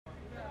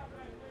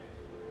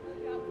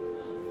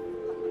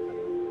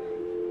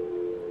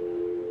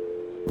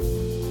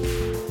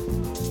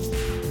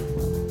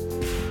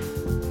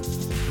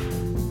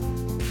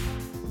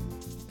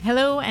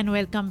Hello and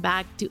welcome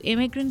back to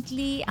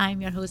Immigrantly. I'm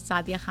your host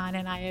Sadia Khan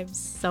and I am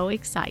so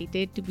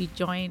excited to be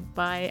joined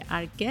by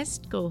our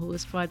guest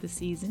co-host for the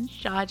season,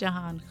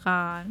 Shahjahan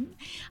Khan.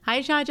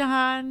 Hi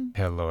Shahjahan.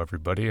 Hello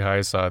everybody.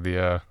 Hi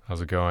Sadia.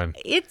 How's it going?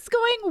 It's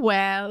going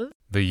well.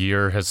 The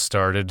year has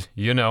started.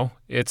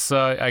 It's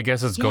I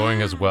guess it's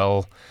going as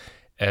well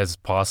as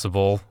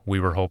possible. We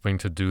were hoping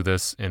to do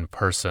this in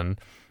person,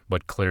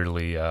 but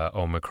clearly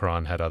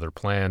Omicron had other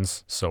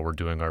plans, so we're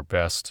doing our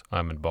best.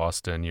 I'm in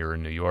Boston, you're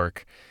in New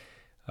York.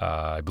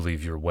 I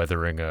believe you're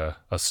weathering a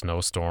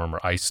snowstorm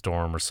or ice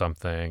storm or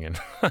something, and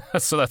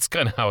so that's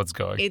kind of how it's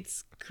going.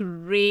 It's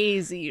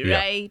crazy,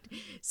 right?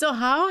 So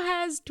how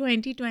has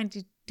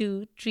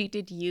 2022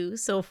 treated you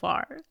so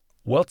far?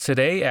 Well,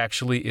 today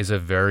actually is a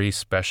very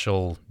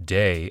special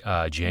day,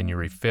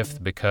 January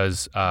 5th,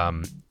 because,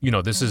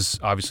 this is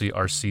obviously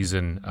our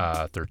season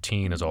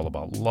 13 is all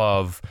about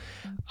love.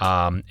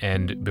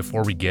 And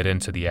before we get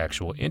into the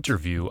actual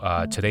interview,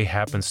 today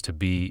happens to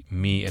be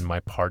me and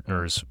my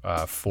partner's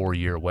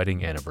 4-year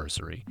wedding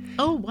anniversary.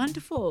 Oh,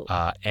 wonderful.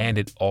 And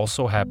it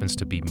also happens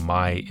to be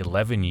my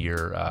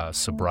 11-year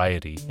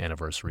sobriety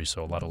anniversary.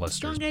 So a lot of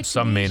listeners,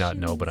 some may not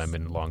know, but I'm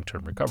in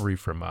long-term recovery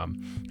from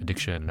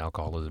addiction and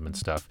alcoholism and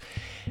stuff.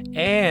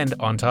 And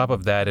on top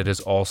of that, it is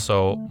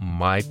also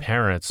my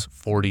parents'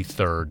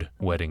 43rd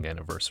wedding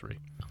anniversary.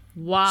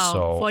 Wow,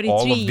 so 43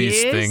 all of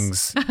these years?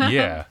 things,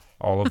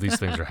 all of these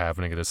things are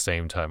happening at the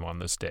same time on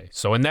this day.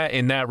 So in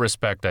that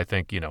respect, I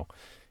think,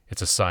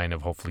 it's a sign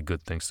of hopefully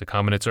good things to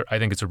come. And I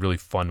think it's a really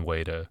fun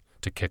way to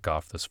kick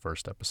off this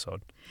first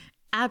episode.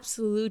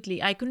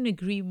 Absolutely. I couldn't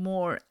agree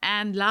more.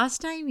 And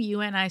last time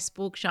you and I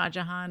spoke,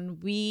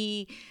 Shahjahan,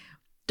 we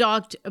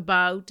talked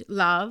about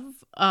love,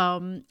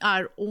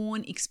 our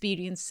own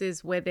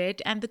experiences with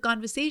it. And the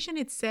conversation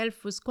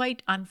itself was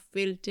quite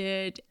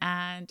unfiltered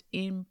and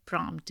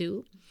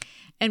impromptu.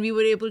 And we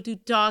were able to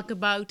talk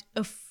about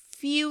a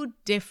few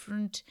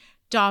different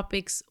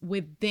topics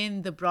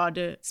within the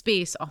broader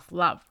space of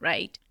love,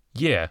 right?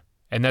 Yeah.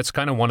 And that's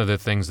kind of one of the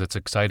things that's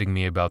exciting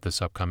me about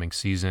this upcoming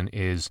season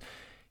is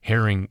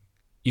hearing,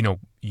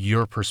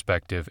 your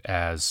perspective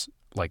as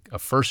like a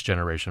first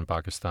generation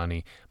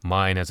Pakistani,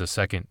 mine as a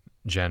second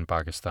gen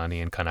Pakistani,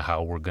 and kind of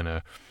how we're going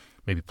to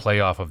maybe play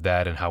off of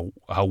that and how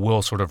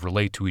we'll sort of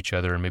relate to each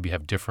other and maybe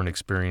have different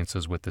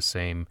experiences with the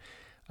same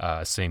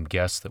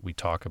guests that we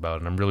talk about.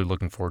 And I'm really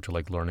looking forward to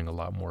learning a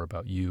lot more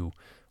about you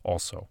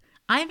also.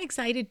 I'm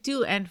excited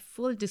too. And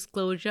full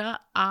disclosure,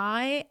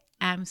 I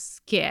am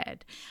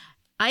scared.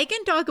 I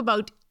can talk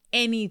about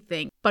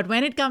anything, but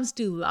when it comes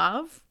to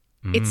love,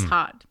 it's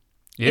hard.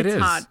 It's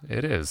hard.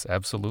 It is.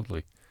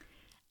 Absolutely.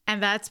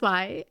 And that's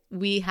why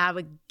we have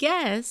a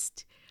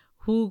guest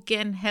who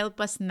can help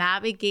us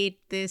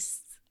navigate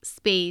this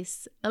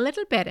space a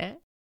little better.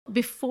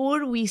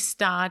 Before we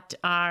start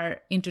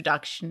our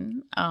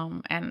introduction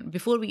and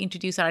before we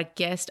introduce our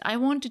guest, I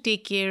want to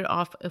take care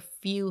of a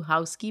few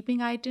housekeeping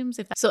items.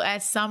 So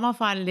as some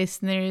of our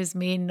listeners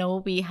may know,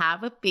 we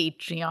have a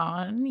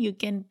Patreon. You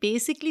can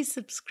basically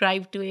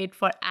subscribe to it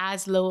for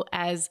as low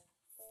as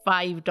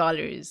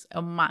 $5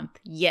 a month.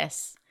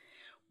 Yes,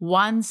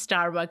 one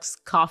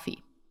Starbucks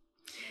coffee.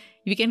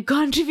 You can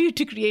contribute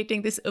to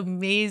creating this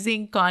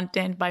amazing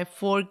content by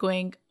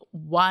foregoing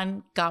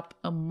 1 cup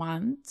a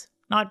month.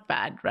 Not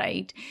bad,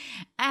 right?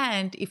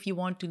 And if you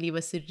want to leave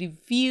us a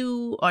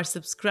review or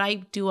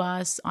subscribe to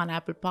us on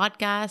Apple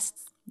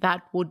Podcasts,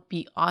 that would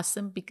be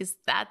awesome because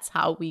that's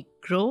how we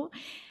grow.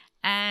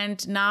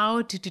 And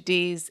now to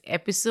today's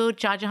episode.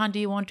 Shahjahan, do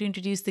you want to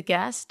introduce the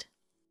guest?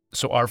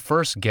 So our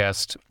first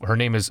guest, her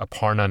name is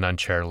Aparna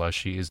Nancherla.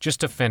 She is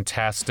just a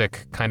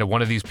fantastic kind of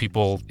one of these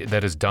people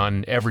that has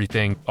done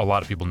everything. A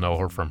lot of people know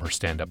her from her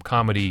stand-up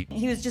comedy.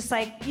 He was just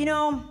like,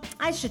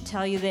 I should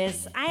tell you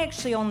this. I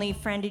actually only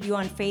friended you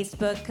on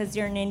Facebook because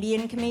you're an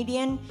Indian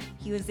comedian.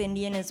 He was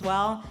Indian as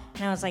well.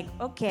 And I was like,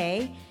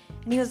 okay.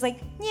 And he was like,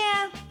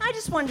 yeah, I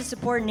just wanted to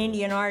support an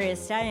Indian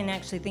artist. I didn't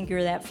actually think you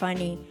were that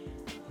funny.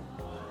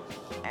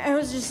 I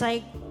was just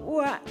like,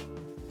 what?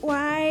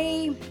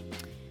 Why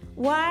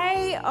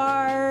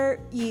are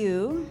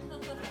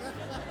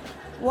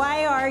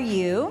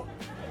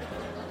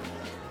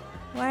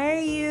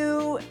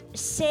you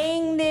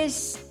saying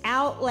this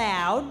out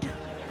loud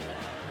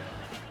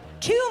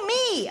to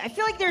me? I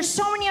feel like there's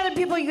so many other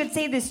people you could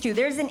say this to.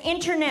 There's an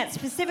internet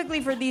specifically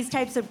for these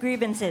types of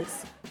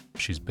grievances.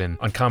 She's been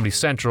on Comedy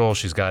Central.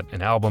 She's got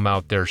an album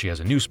out there. She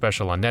has a new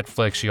special on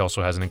Netflix. She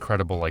also has an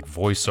incredible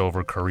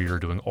voiceover career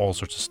doing all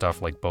sorts of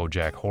stuff like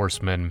BoJack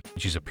Horseman.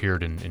 She's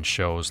appeared in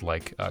shows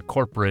like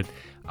Corporate.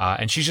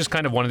 And she's just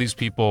kind of one of these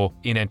people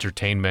in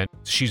entertainment.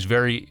 She's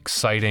very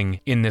exciting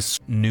in this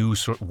new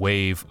sort of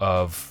wave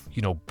of,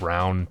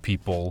 brown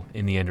people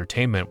in the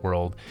entertainment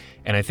world.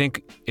 And I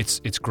think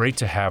it's great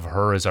to have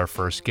her as our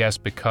first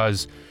guest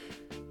because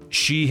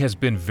she has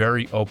been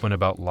very open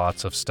about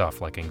lots of stuff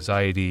like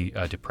anxiety,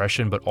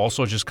 depression, but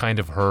also just kind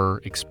of her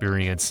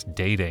experience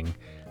dating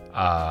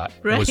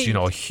was,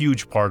 a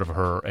huge part of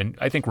her and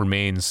I think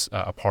remains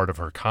a part of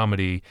her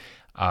comedy.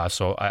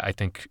 So I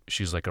think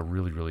she's a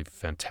really, really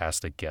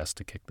fantastic guest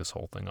to kick this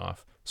whole thing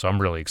off. So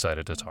I'm really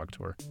excited to talk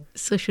to her.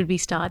 So should we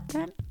start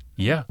then?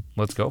 Yeah,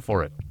 let's go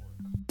for it.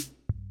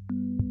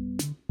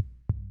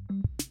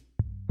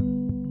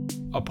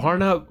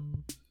 Aparna,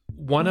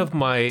 one of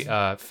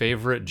my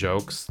favorite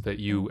jokes that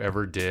you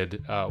ever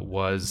did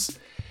was,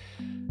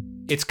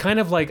 it's kind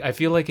of like, I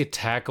feel like it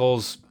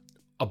tackles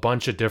a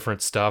bunch of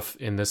different stuff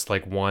in this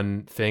like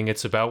one thing.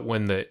 It's about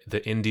when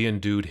the Indian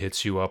dude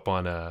hits you up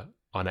on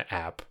an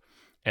app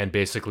and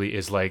basically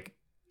is like,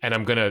 and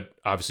I'm gonna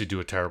obviously do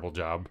a terrible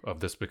job of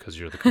this because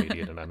you're the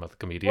comedian and I'm not the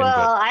comedian. Well,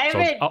 but I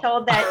haven't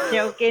told that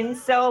joke in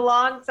so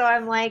long, so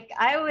I'm like,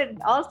 I would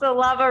also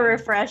love a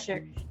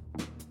refresher.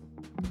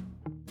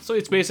 So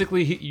it's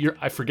basically,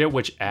 I forget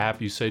which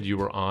app you said you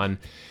were on,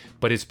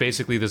 but it's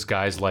basically this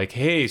guy's like,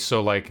 hey,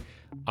 so like,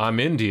 I'm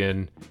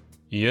Indian,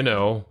 you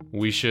know,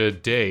 we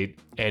should date.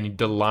 And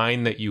the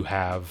line that you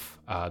have,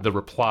 the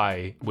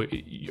reply,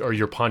 or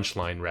your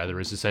punchline rather,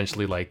 is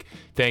essentially like,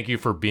 thank you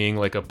for being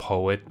like a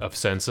poet of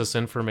census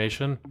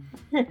information.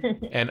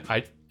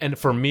 And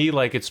for me,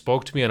 like, it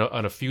spoke to me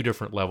on a few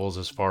different levels,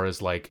 as far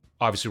as like,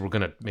 obviously we're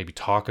going to maybe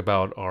talk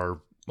about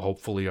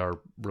hopefully our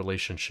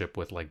relationship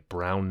with like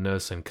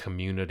brownness and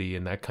community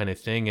and that kind of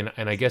thing.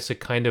 And I guess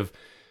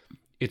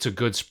it's a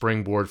good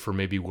springboard for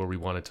maybe where we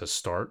wanted to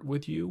start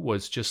with you,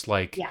 was just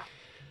like,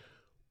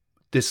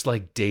 this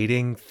like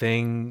dating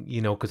thing,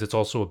 you know, because it's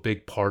also a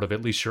big part of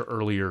at least your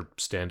earlier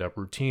stand-up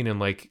routine. And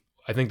like,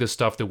 I think the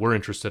stuff that we're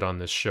interested on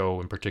this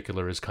show in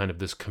particular is kind of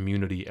this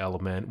community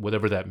element,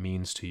 whatever that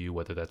means to you,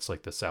 whether that's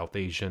like the South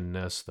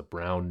Asianness, the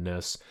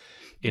brownness.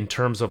 In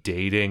terms of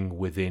dating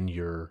within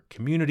your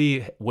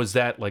community, was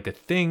that like a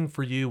thing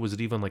for you? Was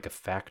it even like a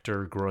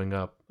factor growing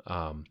up?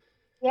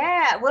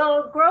 Yeah,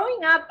 well,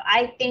 growing up,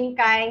 I think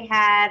I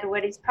had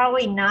what is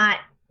probably not,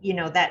 you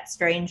know, that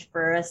strange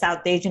for a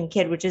South Asian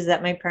kid, which is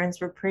that my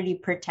parents were pretty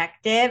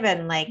protective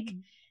and like,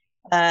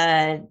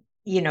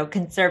 you know,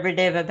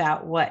 conservative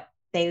about what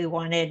they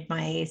wanted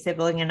my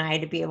sibling and I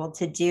to be able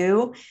to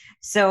do.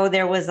 So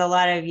there was a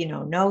lot of, you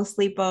know, no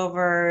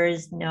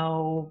sleepovers,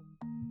 no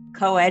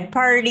co-ed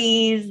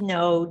parties,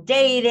 no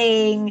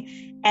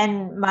dating.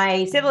 And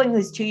my sibling,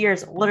 who's 2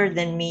 years older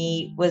than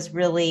me, was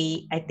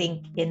really, I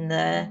think, in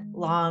the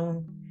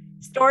long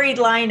storied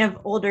line of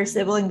older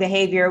sibling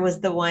behavior, was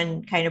the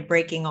one kind of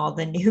breaking all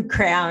the new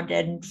ground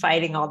and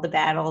fighting all the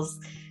battles.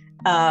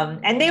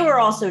 And they were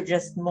also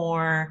just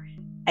more,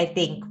 I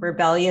think,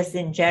 rebellious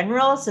in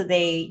general. So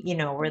they, you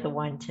know, were the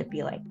one to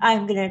be like,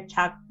 I'm going to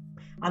talk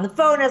on the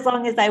phone as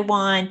long as I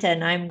want.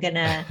 And I'm going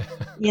to,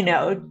 you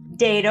know,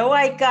 date a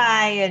white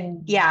guy.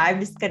 And yeah, I'm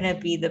just going to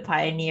be the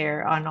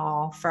pioneer on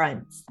all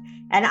fronts.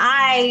 And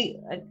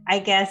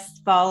I guess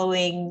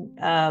following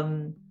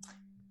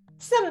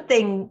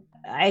something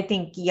I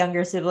think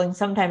younger siblings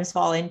sometimes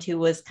fall into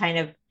was kind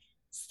of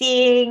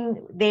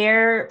seeing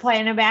their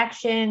plan of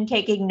action,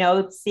 taking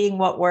notes, seeing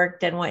what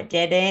worked and what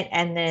didn't,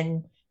 and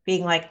then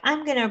being like,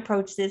 I'm going to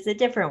approach this a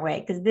different way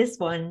because this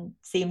one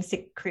seems to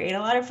create a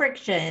lot of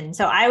friction.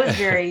 So I was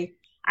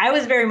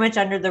very much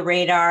under the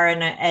radar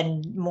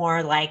and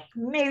more like,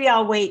 maybe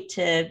I'll wait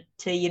to,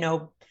 you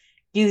know,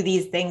 do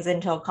these things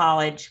until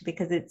college,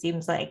 because it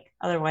seems like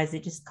otherwise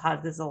it just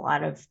causes a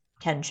lot of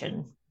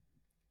tension.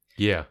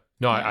 Yeah.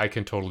 No, I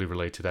can totally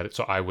relate to that.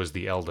 So I was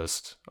the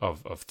eldest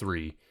of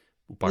three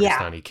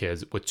Pakistani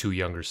kids with two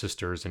younger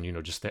sisters, and you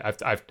know, just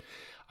I've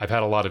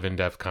had a lot of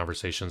in-depth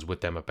conversations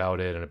with them about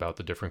it and about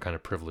the different kind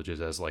of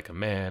privileges as like a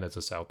man, as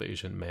a South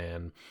Asian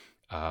man,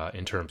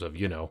 in terms of,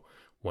 you know,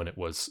 when it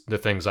was the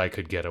things I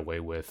could get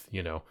away with,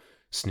 you know,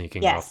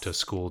 sneaking off to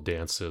school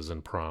dances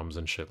and proms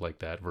and shit like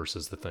that,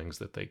 versus the things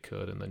that they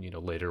could. And then, you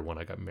know, later when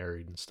I got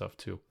married and stuff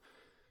too.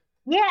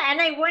 Yeah, and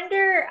I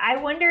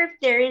wonder if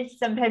there is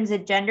sometimes a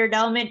gendered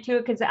element to it,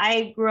 because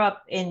I grew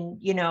up in,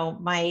 you know,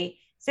 my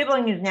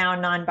sibling is now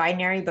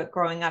non-binary, but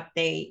growing up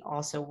they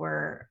also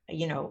were,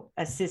 you know,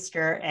 a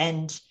sister.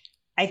 And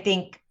I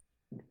think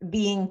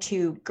being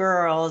two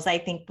girls, I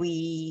think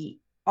we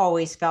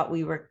always felt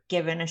we were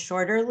given a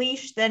shorter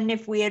leash than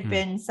if we had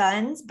been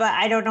sons. But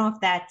I don't know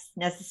if that's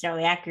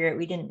necessarily accurate.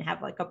 We didn't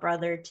have like a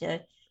brother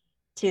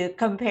to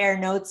compare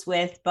notes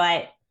with,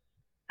 but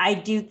I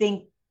do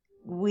think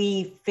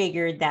we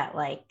figured that,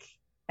 like,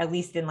 at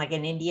least in like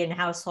an Indian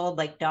household,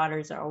 like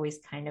daughters are always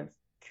kind of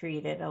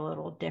treated a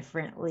little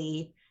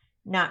differently,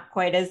 not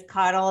quite as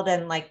coddled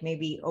and like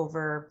maybe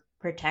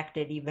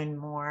overprotected even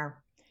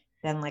more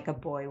than like a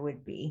boy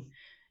would be.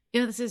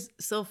 You know, this is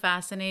so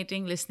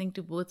fascinating listening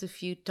to both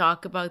of you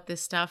talk about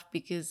this stuff,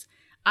 because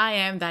I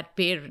am that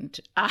parent.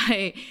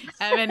 I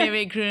am an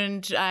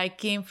immigrant. I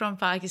came from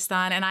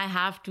Pakistan and I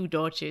have two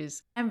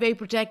daughters. I'm very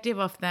protective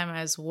of them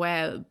as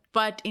well.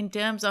 But in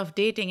terms of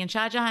dating, and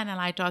Shahjahan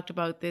and I talked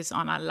about this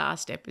on our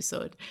last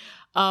episode,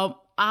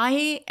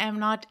 I am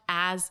not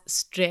as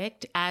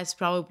strict as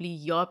probably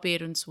your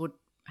parents would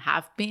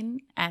have been,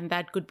 and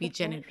that could be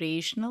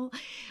generational.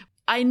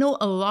 I know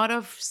a lot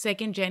of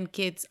second-gen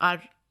kids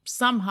are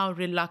somehow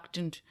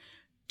reluctant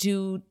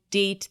to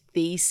date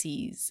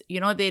theses. You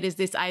know, there is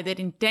this either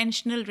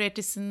intentional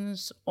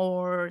reticence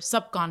or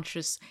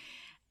subconscious.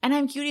 And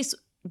I'm curious,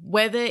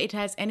 whether it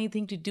has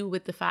anything to do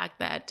with the fact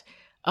that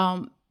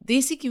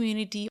Desi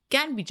community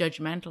can be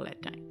judgmental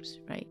at times,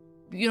 right?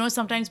 You know,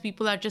 sometimes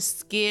people are just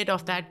scared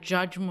of that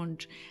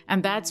judgment,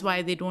 and that's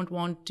why they don't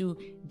want to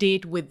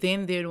date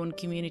within their own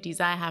communities.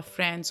 I have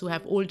friends who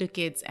have older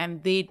kids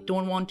and they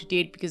don't want to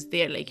date because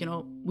they're like, you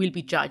know, we'll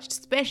be judged,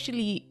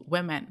 especially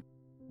women.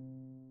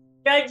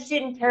 Judged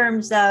in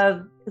terms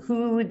of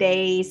who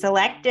they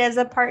select as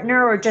a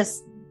partner, or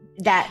just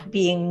that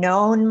being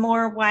known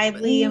more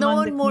widely among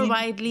the Known more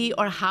community? widely,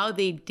 or how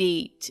they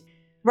date.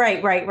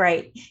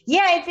 Right.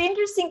 Yeah, it's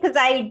interesting because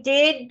I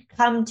did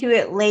come to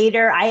it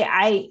later.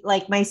 I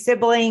like, my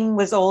sibling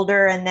was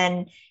older, and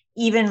then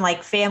even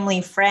like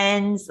family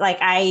friends, like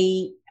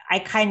I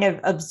kind of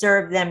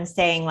observed them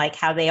saying like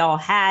how they all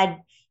had,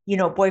 you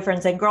know,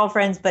 boyfriends and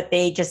girlfriends, but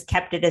they just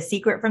kept it a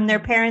secret from their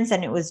parents,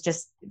 and it was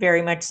just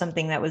very much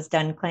something that was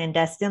done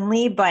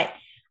clandestinely. But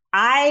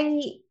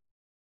I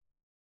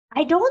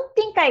I don't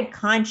think I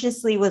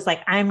consciously was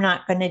like, I'm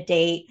not going to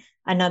date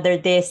another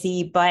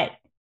Desi, but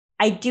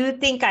I do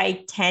think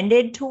I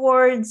tended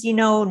towards, you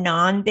know,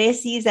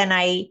 non-Desis, and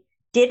I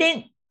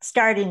didn't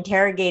start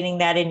interrogating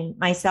that in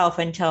myself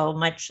until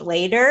much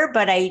later.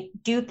 But I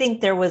do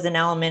think there was an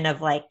element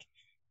of like,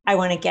 I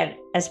want to get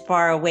as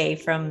far away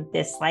from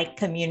this like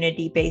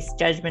community-based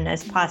judgment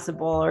as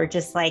possible, or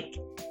just like,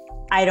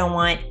 I don't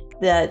want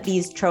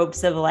these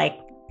tropes of like,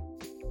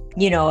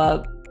 you know,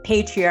 a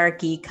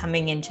patriarchy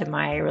coming into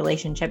my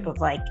relationship of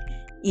like,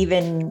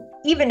 even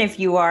if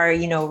you are,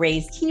 you know,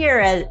 raised here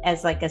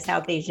as like a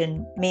South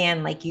Asian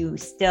man, like you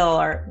still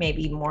are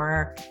maybe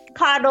more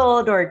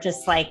coddled or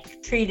just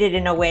like treated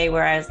in a way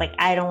where I was like,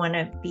 I don't want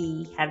to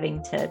be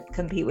having to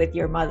compete with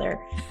your mother.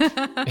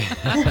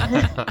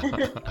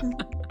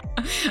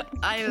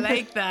 I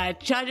like that.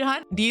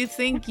 Shahjahan, do you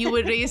think you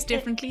were raised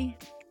differently?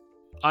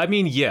 I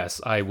mean,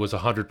 yes, I was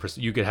 100%.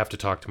 You could have to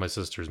talk to my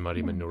sisters,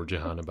 Maryam and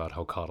Noorjahan, about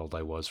how coddled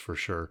I was, for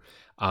sure.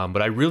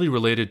 But I really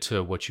related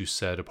to what you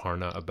said,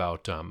 Aparna,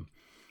 about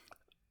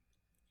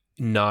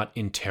not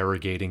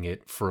interrogating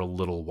it for a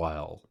little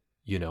while,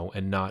 you know,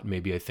 and not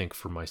maybe, I think,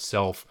 for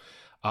myself.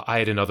 I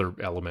had another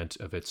element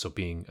of it. So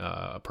being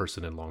a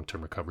person in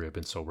long-term recovery, I've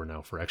been sober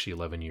now for actually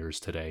 11 years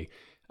today.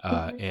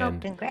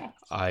 And congrats.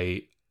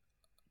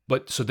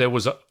 But so there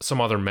was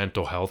some other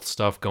mental health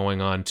stuff going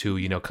on too,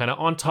 you know, kind of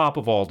on top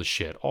of all the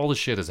shit. All the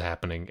shit is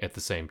happening at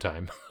the same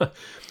time.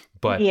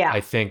 But Yeah. I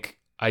think,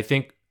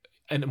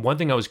 and one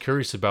thing I was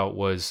curious about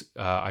was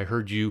I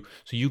heard you,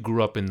 so you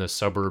grew up in the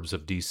suburbs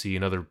of DC.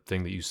 Another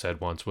thing that you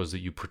said once was that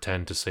you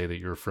pretend to say that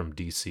you're from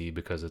DC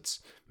because it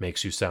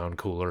makes you sound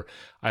cooler.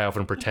 I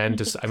often pretend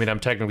to, I mean,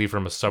 I'm technically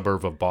from a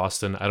suburb of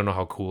Boston. I don't know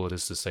how cool it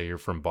is to say you're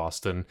from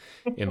Boston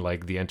in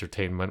like the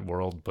entertainment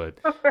world, but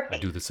I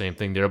do the same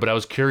thing there. But I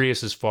was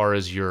curious as far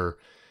as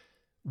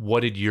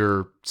what did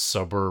your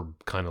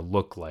suburb kind of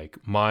look like?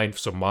 Mine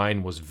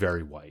was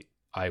very white.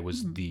 I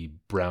was the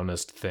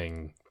brownest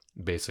thing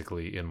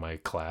basically in my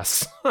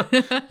class,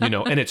 you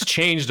know, and it's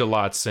changed a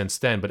lot since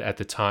then. But at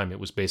the time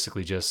it was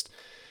basically just,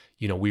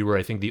 you know, we were,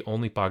 I think, the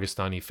only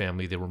Pakistani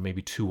family. There were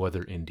maybe 2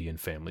 other Indian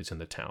families in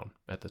the town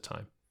at the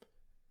time.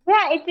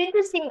 Yeah, it's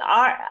interesting.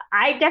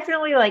 I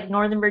definitely like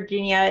Northern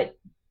Virginia,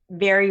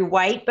 very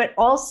white, but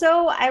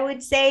also I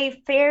would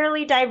say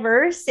fairly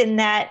diverse in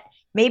that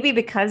maybe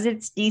because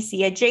it's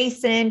DC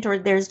adjacent, or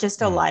there's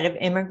just a lot of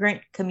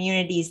immigrant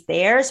communities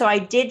there. So I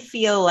did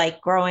feel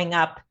like growing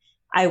up,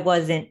 I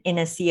wasn't in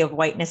a sea of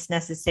whiteness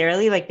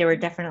necessarily. Like there were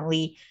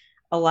definitely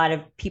a lot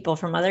of people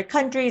from other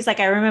countries.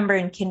 Like I remember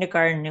in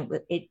kindergarten,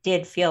 it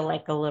did feel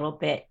like a little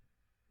bit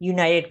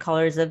United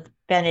Colors of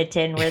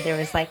Benetton, where there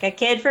was like a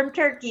kid from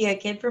Turkey, a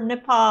kid from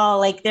Nepal.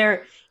 Like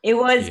it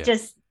was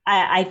just,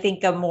 I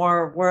think, a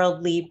more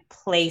worldly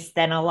place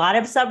than a lot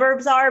of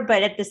suburbs are.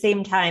 But at the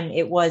same time,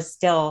 it was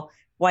still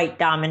white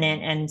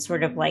dominant, and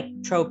sort of like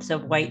tropes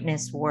of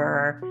whiteness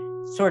were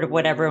sort of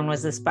what everyone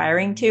was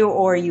aspiring to,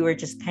 or you were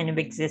just kind of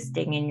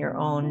existing in your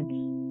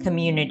own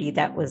community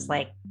that was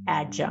like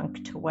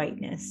adjunct to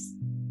whiteness.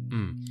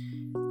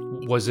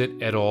 Was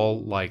it at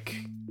all like,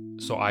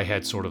 so I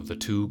had sort of the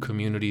 2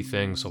 community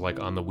thing. So like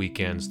on the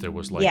weekends there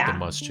was like the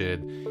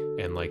masjid,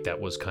 and like that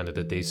was kind of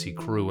the Desi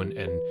crew, and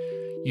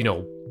you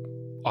know,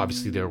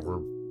 obviously there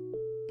were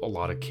a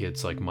lot of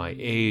kids like my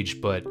age,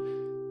 but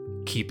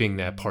keeping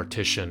that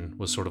partition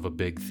was sort of a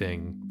big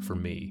thing for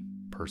me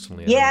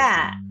personally.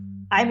 Yeah.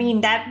 I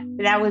mean, that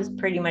was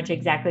pretty much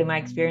exactly my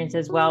experience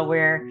as well,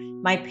 where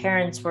my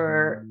parents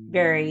were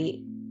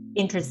very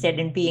interested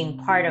in being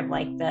part of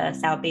like the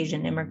South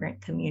Asian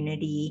immigrant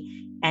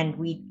community. And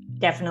we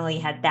definitely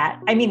had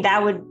that. I mean,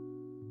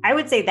 I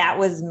would say that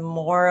was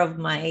more of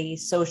my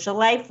social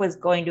life, was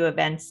going to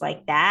events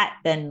like that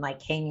than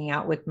like hanging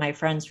out with my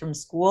friends from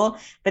school.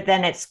 But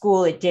then at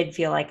school, it did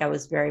feel like I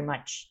was very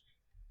much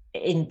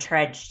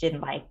entrenched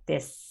in like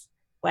this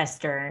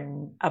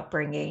Western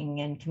upbringing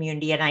and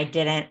community, and I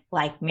didn't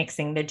like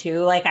mixing the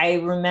two. Like I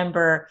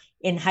remember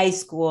in high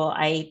school,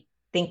 I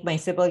think my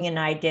sibling and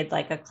I did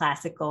like a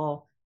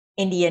classical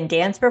Indian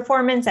dance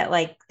performance at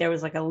like, there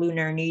was like a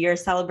Lunar New Year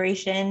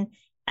celebration,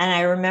 And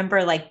I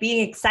remember like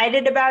being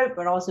excited about it,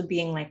 but also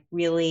being like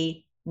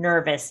really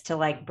nervous to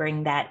like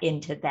bring that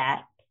into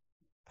that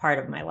part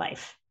of my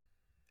life.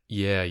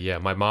 Yeah, yeah.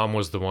 My mom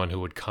was the one who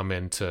would come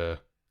into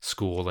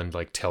school and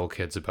like tell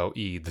kids about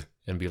Eid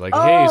and be like,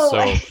 "Hey, Oh,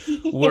 so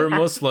we're yeah.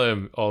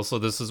 Muslim. Also,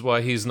 this is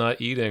why he's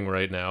not eating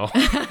right now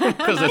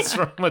because it's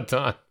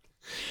Ramadan."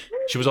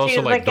 She was She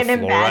also was like like the an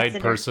fluoride ambassador.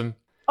 person.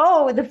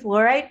 Oh, the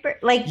fluoride,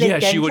 like the Yeah,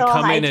 she would dental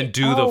come in hygiene. and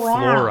do the Oh,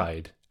 wow.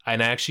 fluoride.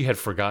 And I actually had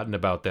forgotten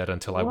about that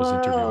until I was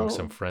interviewing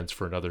some Whoa. friends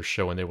for another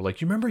show, and they were like,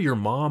 "You remember your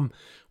mom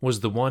was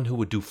the one who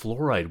would do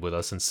fluoride with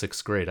us in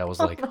 6th grade?" I was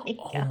Oh like, my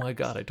 "Oh my gosh.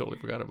 god, I totally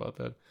forgot about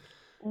that."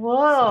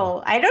 So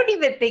Whoa. I don't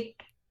even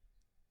think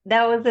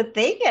that was a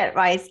thing at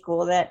my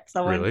school that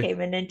someone really,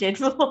 came in and did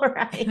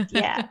fluoride.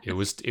 Yeah. it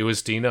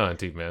was Tina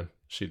Auntie, man.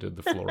 She did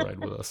the fluoride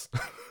with us.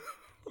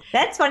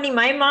 That's funny.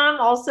 My mom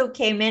also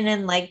came in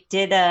and like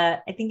I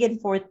think in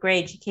fourth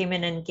grade, she came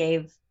in and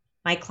gave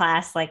my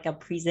class like a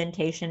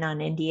presentation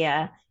on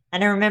India.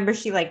 And I remember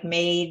she like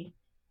made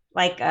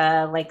like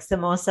a like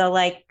samosa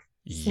like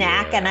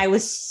snack. And Yeah, I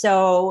was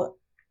so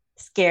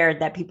scared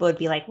that people would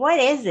be like, what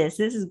is this?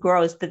 This is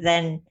gross. But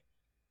then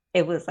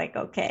it was like,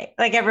 okay.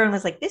 Like everyone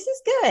was like, this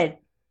is good.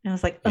 And I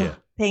was like, yeah. oh,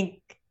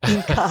 thank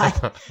God.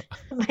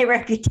 My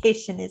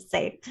reputation is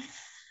safe.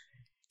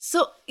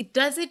 So,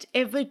 does it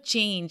ever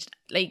change,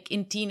 like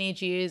in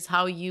teenage years,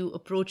 how you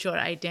approach your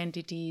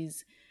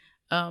identities,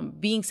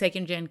 being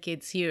second gen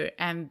kids here,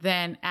 and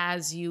then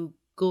as you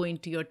go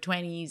into your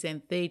 20s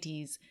and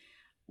 30s,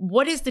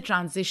 what is the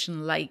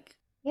transition like?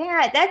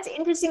 Yeah, that's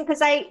interesting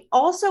because I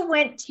also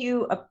went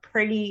to a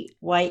pretty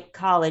white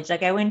college.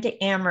 Like I went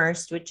to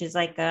Amherst, which is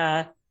like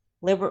a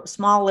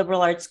small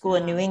liberal arts school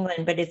in New Ah.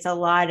 England, but it's a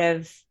lot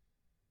of,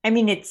 I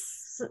mean,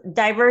 it's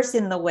diverse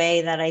in the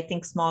way that I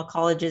think small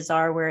colleges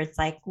are, where it's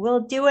like,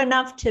 we'll do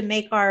enough to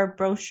make our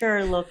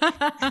brochure look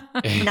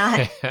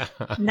not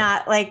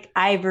not like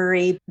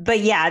ivory, but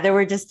yeah, there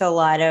were just a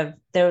lot of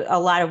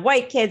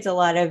white kids, a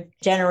lot of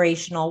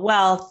generational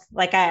wealth.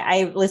 Like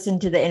I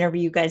listened to the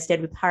interview you guys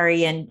did with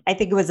Hari, and I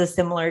think it was a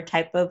similar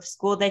type of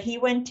school that he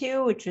went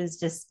to, which was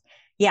just,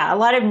 yeah, a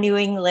lot of New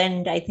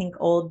England, I think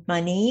old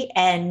money.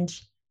 And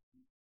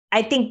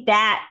I think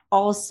that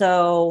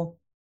also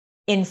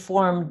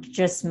informed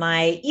just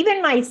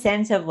even my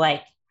sense of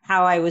like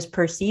how I was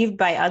perceived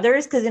by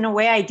others. Cause in a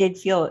way I did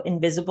feel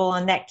invisible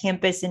on that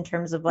campus in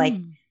terms of like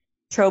Hmm.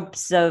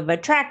 tropes of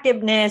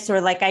attractiveness,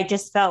 or like I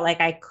just felt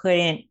like I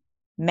couldn't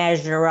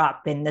measure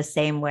up in the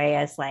same way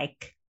as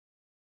like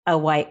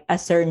a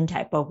certain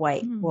type of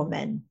white Hmm.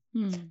 woman,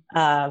 Hmm.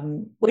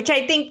 which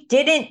I think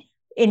didn't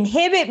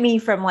inhibit me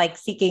from like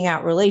seeking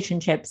out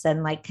relationships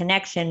and like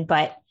connection,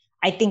 but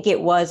I think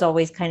it was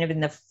always kind of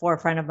in the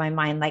forefront of my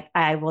mind, like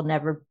I will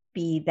never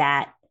be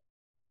that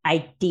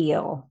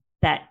ideal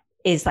that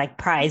is like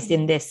prized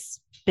in this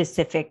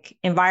specific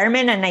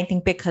environment. And I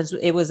think because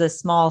it was a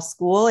small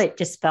school, it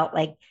just felt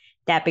like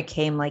that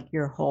became like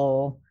your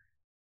whole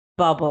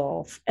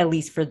bubble, at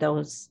least for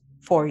those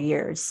 4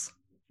 years.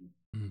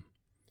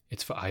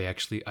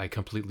 I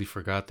completely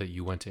forgot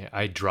that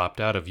I dropped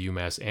out of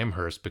UMass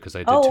Amherst because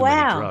I did Oh, too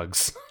many wow.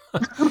 drugs.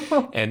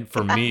 Oh, And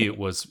for me, God.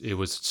 it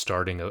was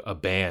starting a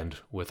band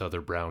with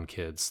other brown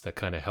kids that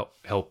kind of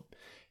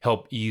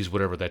help ease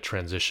whatever that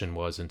transition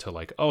was into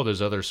like, oh,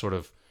 there's other sort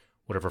of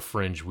whatever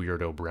fringe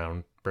weirdo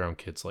brown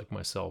kids like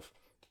myself.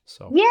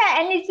 So Yeah,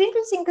 and it's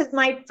interesting because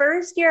my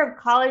first year of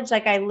college,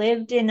 like I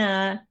lived in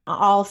a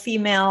all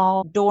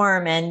female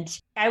dorm, and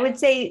I would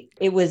say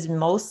it was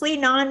mostly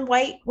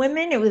non-white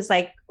women. It was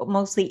like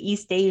mostly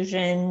East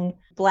Asian,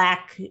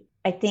 Black,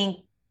 I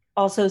think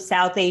also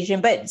South Asian,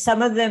 but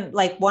some of them,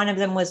 like one of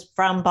them was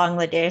from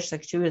Bangladesh,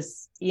 like she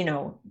was,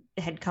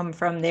 had come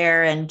from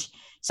there. And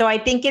so I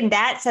think in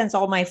that sense,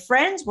 all my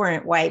friends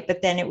weren't white,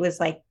 but then it was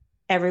like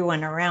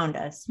everyone around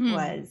us Hmm.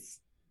 was,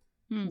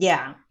 Hmm.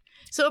 yeah.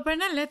 So,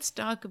 Aparna, let's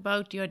talk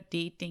about your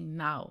dating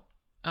now.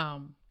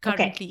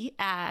 Okay. Currently,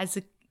 as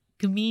a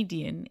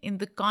comedian, in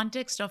the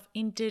context of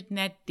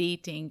internet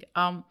dating,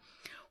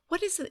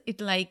 what is it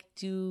like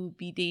to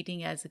be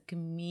dating as a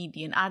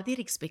comedian? Are there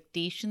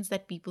expectations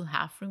that people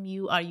have from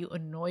you? Are you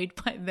annoyed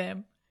by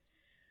them?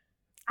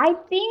 I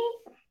think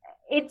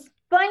it's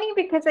funny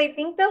because I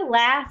think the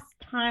last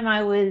time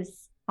I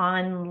was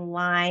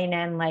online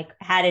and like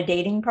had a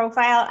dating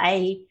profile,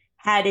 I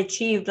had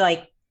achieved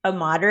like a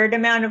moderate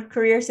amount of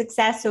career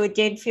success. So it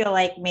did feel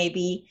like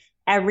maybe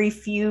every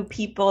few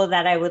people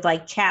that I would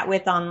like chat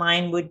with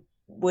online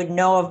would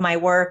know of my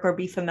work or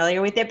be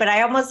familiar with it. But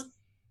I almost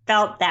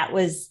felt that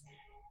was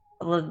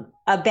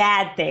a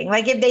bad thing.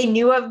 Like if they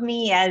knew of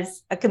me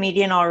as a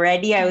comedian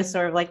already, I was Hmm.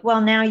 sort of like,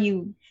 well, now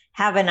you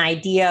have an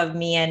idea of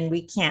me and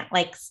we can't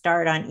like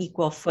start on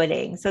equal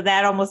footing. So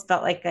that almost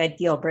felt like a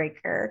deal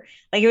breaker.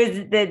 Like it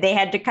was they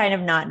had to kind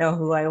of not know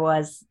who I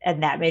was,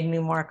 and that made me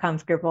more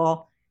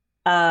comfortable.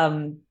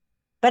 Um,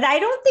 but I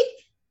don't think,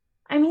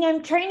 I mean,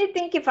 I'm trying to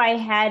think if I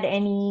had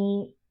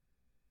any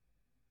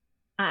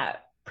uh,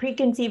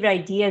 preconceived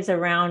ideas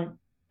around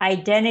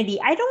identity.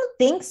 I don't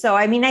think so.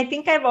 I mean, I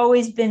think I've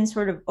always been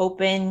sort of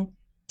open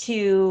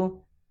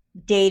to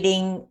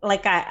dating,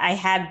 like I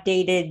have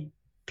dated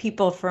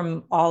people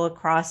from all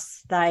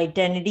across the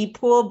identity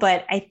pool,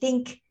 but I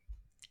think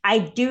I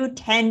do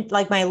tend,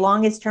 like my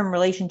longest term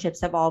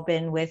relationships have all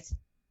been with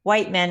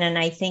white men. And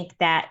I think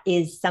that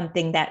is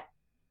something that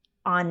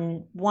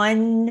on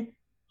one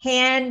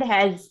hand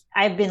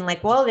I've been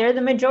like, well, they're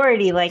the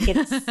majority. Like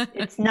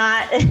it's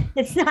not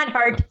it's not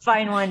hard to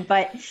find one.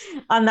 But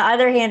on the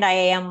other hand, I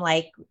am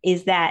like,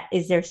 is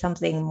there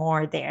something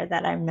more there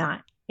that I'm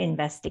not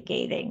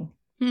investigating?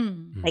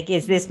 Like,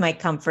 is this my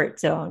comfort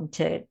zone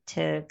to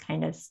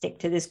kind of stick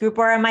to this group?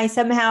 Or am I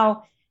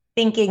somehow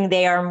thinking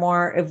they are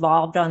more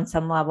evolved on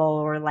some level,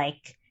 or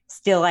like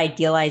still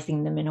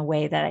idealizing them in a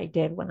way that I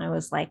did when I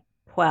was like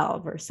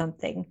 12 or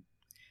something?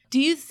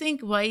 Do you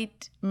think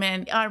white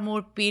men are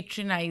more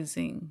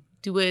patronizing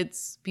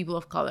towards people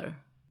of color?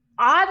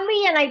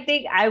 Oddly, and I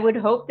think I would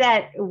hope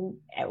that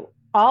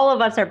all of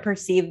us are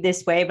perceived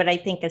this way, but I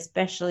think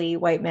especially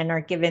white men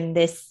are given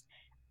this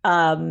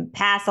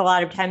pass a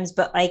lot of times,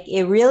 but like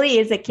it really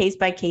is a case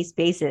by case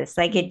basis.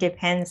 Like it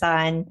depends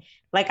on,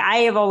 like I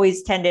have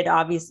always tended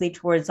obviously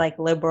towards like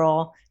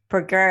liberal,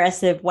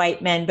 progressive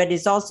white men, but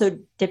it's also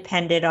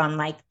depended on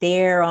like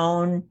their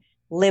own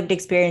lived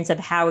experience of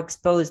how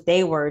exposed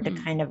they were to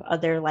kind of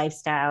other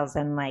lifestyles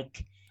and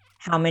like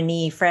how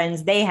many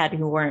friends they had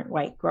who weren't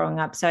white growing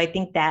up. So I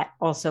think that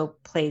also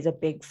plays a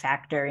big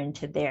factor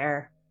into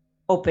their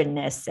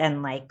openness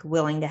and like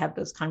willing to have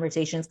those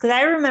conversations. Because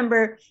I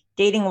remember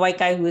dating a white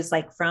guy who was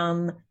like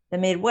from the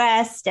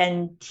Midwest,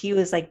 and he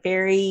was like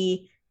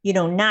very,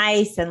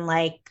 nice and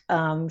like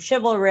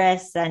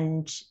chivalrous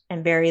and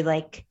very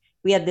like,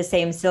 we had the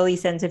same silly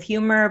sense of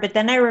humor. But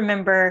then I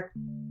remember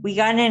we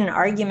got in an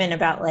argument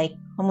about like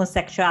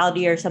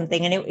homosexuality or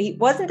something. And it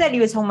wasn't that he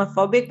was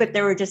homophobic, but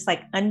there were just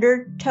like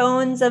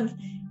undertones of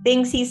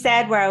things he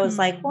said where I was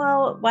like,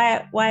 well,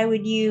 why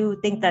would you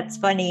think that's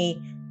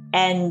funny?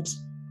 And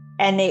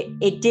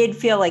it did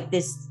feel like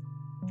this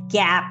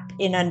gap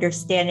in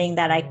understanding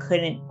that I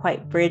couldn't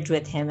quite bridge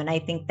with him. And I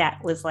think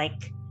that was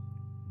like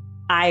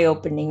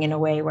eye-opening in a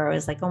way where I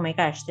was like, oh my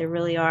gosh, there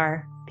really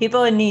are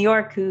people in New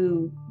York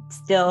who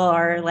still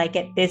are like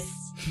at this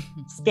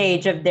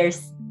stage of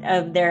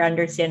their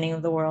understanding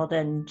of the world.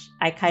 And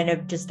I kind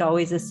of just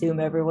always assume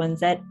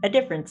everyone's at a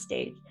different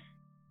stage.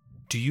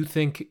 Do you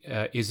think,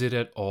 is it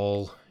at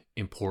all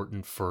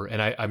important for,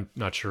 and I'm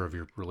not sure of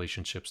your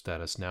relationship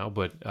status now,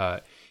 but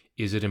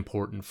is it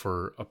important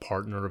for a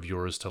partner of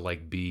yours to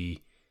like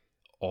be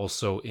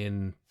also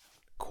in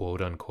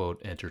quote unquote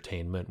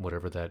entertainment,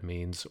 whatever that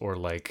means? Or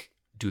like,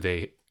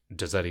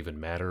 does that even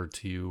matter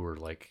to you?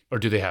 Or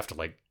do they have to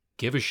like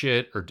give a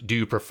shit? Or do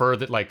you prefer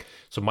that, like,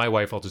 so my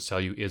wife, I'll just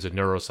tell you, is a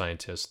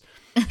neuroscientist.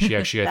 She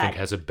actually, I think,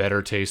 has a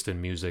better taste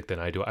in music than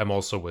I do. I'm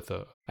also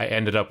I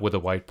ended up with a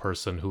white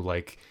person who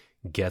like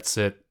gets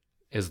it,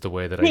 is the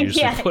way that I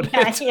usually put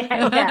it.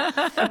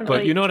 Yeah,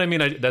 but you know what I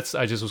mean? I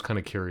just was kind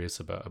of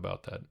curious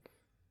about that.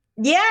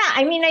 Yeah,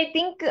 I mean, I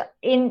think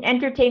in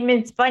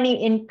entertainment, it's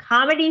funny. In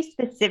comedy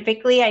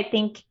specifically, I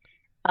think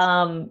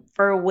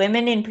for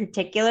women in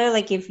particular,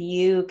 like if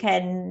you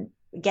can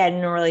get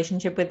in a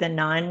relationship with a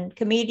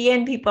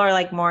non-comedian, people are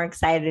like more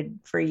excited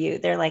for you.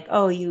 They're like,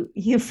 oh,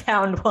 you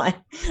found one.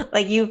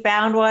 Like you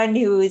found one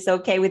who is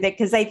okay with it.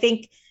 Because I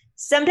think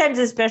sometimes,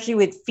 especially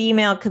with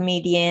female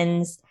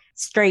comedians,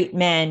 straight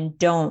men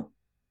don't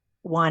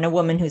want a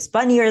woman who's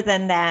funnier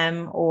than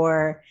them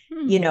or,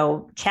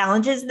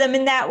 challenges them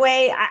in that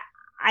way.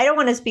 I don't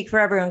want to speak for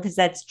everyone because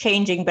that's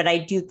changing, but I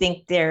do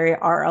think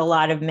there are a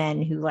lot of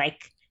men who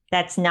like,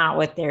 that's not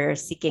what they're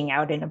seeking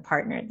out in a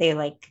partner. They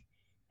like,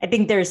 I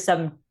think there's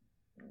some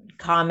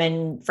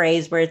common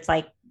phrase where it's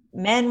like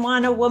men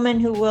want a woman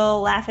who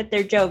will laugh at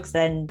their jokes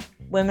and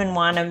women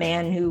want a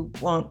man who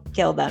won't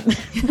kill them.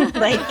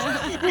 like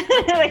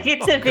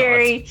it's a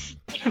very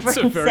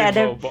different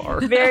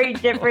very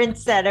different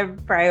set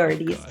of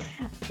priorities.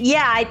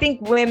 Yeah, I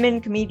think women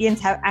comedians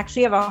have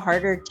a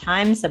harder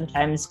time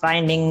sometimes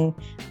finding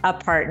a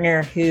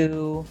partner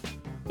who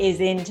is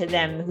into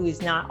them,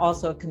 who's not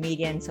also a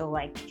comedian, so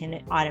like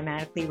can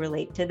automatically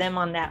relate to them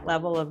on that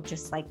level of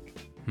just like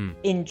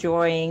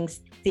enjoying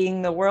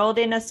seeing the world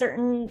in a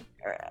certain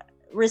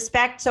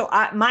respect. So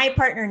my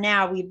partner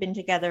now, we've been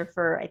together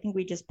for, I think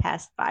we just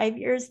passed 5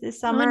 years this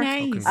summer. Oh,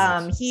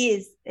 nice. He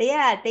is,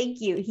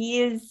 thank you.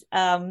 He is,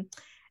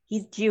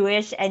 he's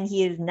Jewish and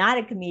he is not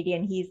a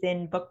comedian. He's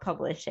in book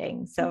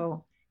publishing.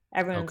 So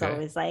everyone's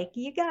always like,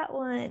 you got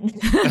one.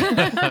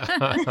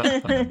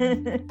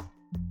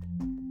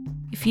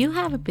 If you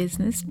have a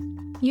business,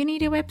 you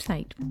need a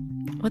website.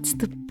 What's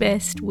the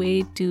best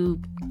way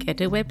to get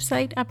a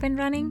website up and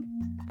running?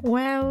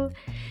 Well,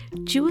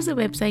 choose a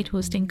website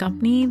hosting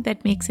company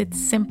that makes it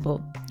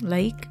simple,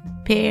 like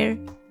Pair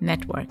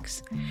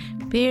Networks.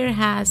 Pair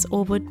has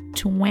over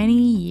 20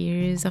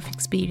 years of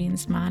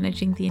experience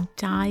managing the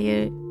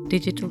entire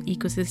digital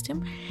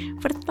ecosystem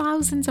for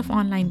thousands of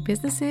online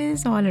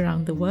businesses all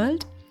around the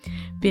world.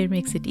 Pair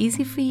makes it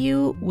easy for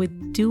you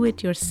with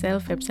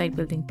do-it-yourself website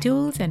building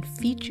tools and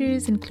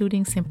features,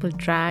 including simple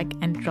drag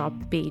and drop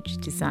page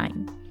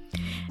design.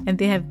 and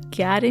they have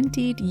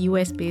guaranteed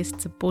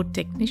US-based support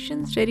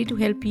technicians ready to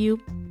help you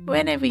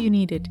whenever you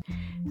need it.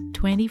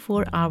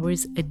 24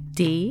 hours a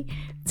day,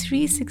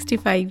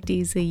 365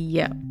 days a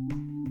year.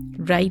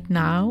 Right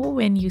now,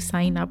 when you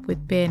sign up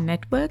with Pair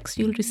Networks,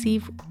 you'll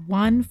receive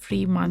 1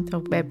 free month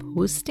of web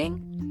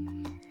hosting.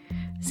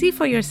 See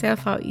for yourself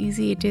how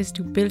easy it is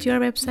to build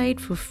your website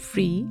for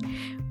free.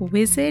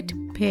 Visit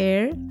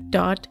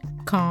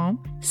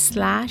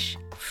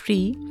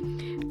pair.com/free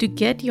to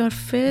get your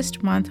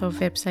first month of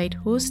website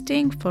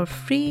hosting for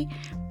free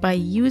by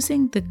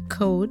using the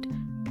code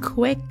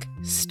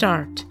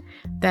QUICKSTART.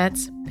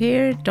 That's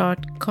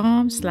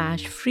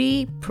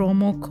pair.com/free,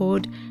 promo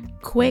code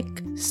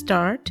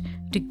QUICKSTART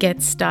to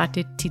get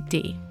started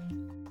today.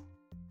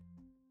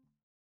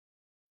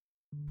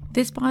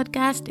 This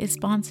podcast is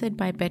sponsored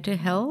by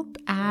BetterHelp.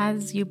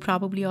 As you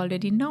probably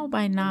already know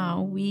by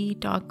now, we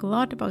talk a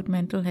lot about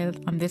mental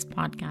health on this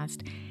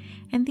podcast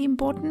and the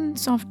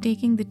importance of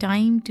taking the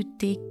time to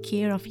take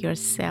care of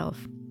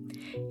yourself.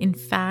 In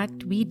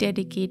fact, we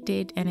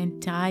dedicated an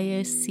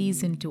entire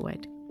season to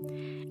it.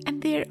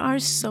 And there are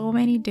so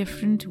many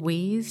different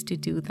ways to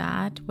do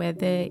that,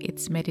 whether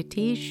it's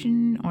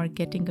meditation or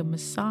getting a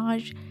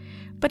massage.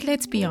 But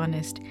let's be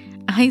honest,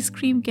 ice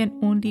cream can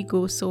only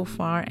go so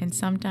far, and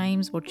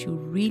sometimes what you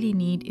really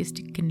need is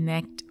to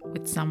connect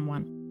with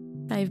someone.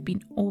 I've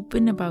been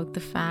open about the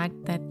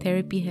fact that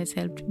therapy has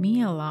helped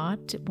me a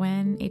lot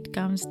when it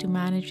comes to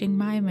managing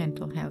my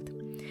mental health.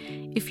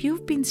 If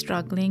you've been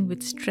struggling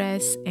with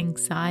stress,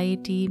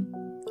 anxiety,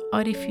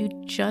 or if you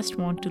just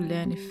want to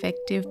learn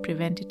effective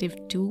preventative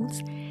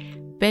tools,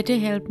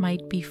 BetterHelp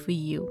might be for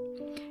you.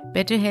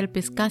 BetterHelp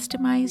is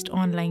customized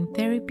online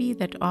therapy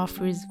that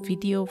offers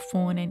video,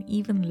 phone, and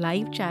even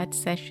live chat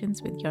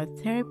sessions with your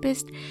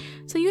therapist,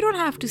 so you don't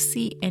have to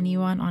see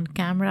anyone on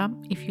camera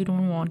if you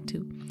don't want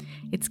to.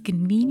 It's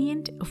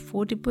convenient,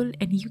 affordable,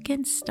 and you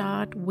can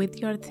start with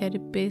your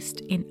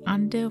therapist in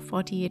under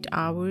 48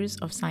 hours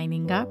of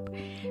signing up.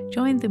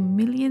 Join the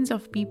millions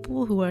of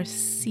people who are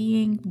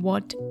seeing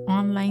what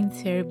online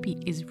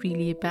therapy is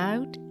really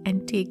about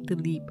and take the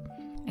leap.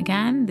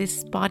 Again,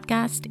 this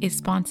podcast is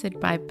sponsored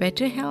by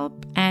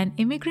BetterHelp, and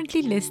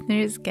Immigrantly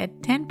listeners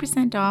get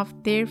 10% off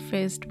their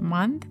first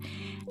month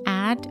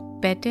at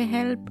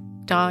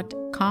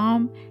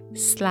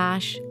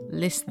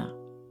betterhelp.com/listener.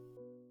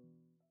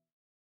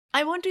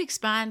 I want to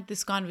expand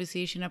this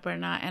conversation,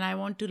 Aparna, and I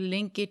want to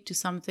link it to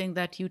something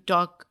that you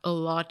talk a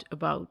lot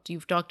about.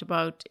 You've talked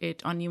about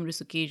it on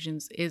numerous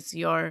occasions, is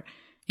your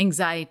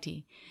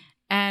anxiety.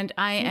 And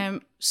I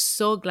am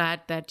so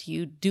glad that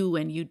you do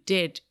and you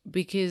did,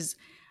 because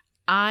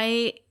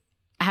I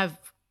have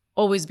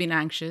always been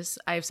anxious.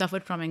 I've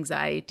suffered from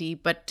anxiety,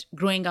 but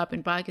growing up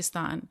in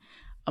Pakistan,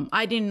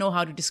 I didn't know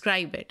how to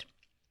describe it.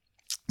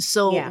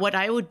 So what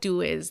I would do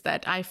is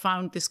that I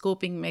found this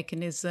coping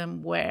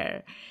mechanism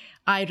where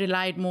I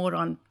relied more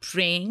on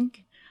praying.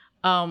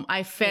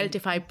 I felt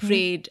if I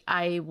prayed,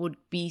 I would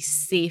be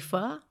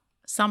safer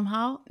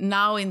somehow.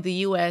 Now in the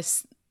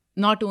US,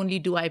 not only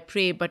do I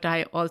pray, but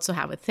I also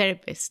have a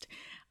therapist,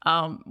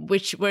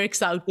 which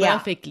works out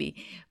perfectly.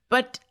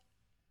 But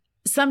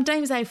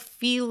sometimes I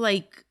feel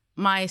like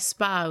my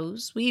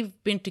spouse, we've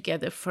been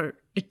together for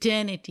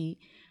eternity,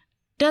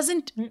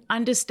 doesn't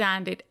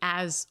understand it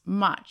as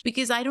much,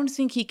 because I don't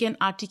think he can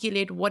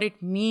articulate what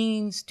it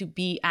means to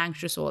be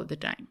anxious all the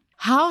time.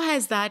 How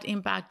has that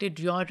impacted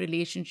your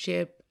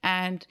relationship,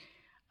 and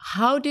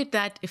how did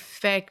that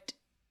affect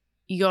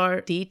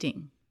your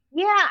dating?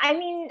 Yeah, I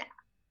mean,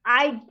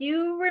 I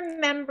do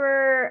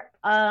remember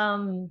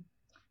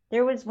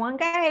there was one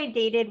guy I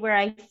dated where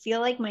I feel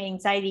like my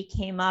anxiety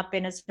came up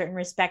in a certain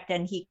respect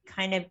and he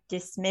kind of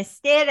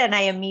dismissed it. And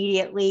I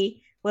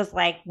immediately was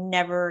like,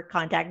 never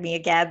contact me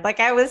again. Like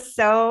I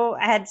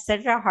had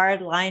such a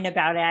hard line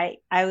about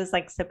it. I was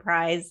like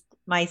surprised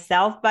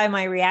myself by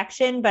my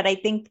reaction, but I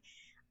think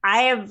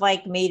I have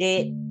like made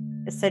it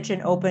such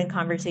an open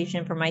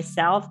conversation for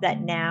myself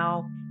that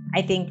now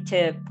I think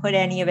to put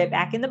any of it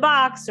back in the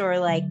box or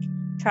like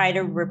try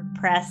to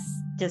repress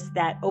just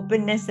that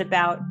openness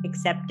about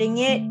accepting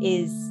it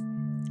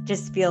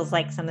just feels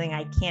like something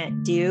I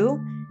can't do.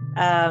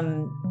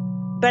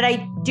 But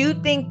I do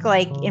think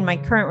like in my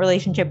current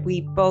relationship,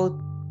 we both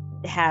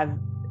have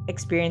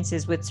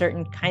experiences with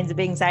certain kinds of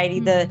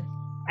anxiety.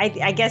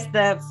 I guess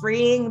the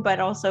freeing but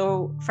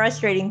also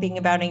frustrating thing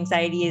about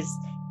anxiety is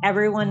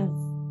everyone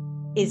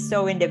is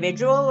so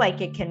individual.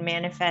 Like it can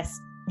manifest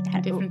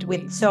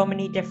with so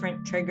many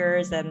different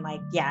triggers, and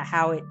like,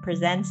 how it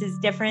presents is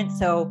different.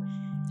 So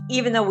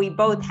even though we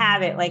both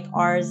have it, like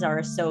ours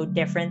are so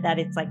different that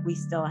it's like we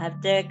still have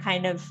to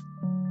kind of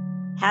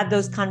have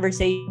those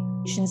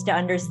conversations to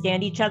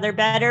understand each other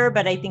better.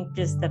 But I think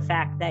just the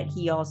fact that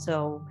he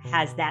also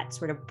has that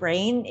sort of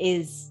brain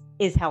is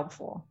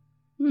helpful.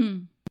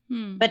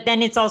 But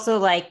then it's also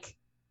like,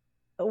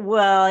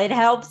 well, it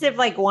helps if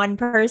like one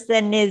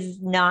person is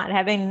not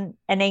having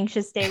an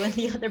anxious day when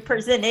the other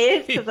person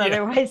is, because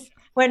otherwise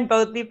when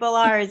both people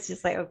are, it's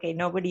just like, okay,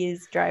 nobody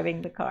is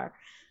driving the car.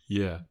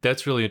 Yeah,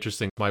 that's really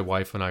interesting. My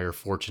wife and I are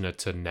fortunate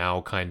to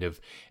now kind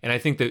of, and I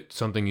think that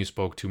something you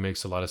spoke to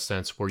makes a lot of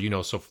sense where,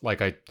 so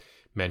like I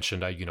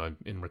mentioned, I'm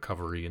in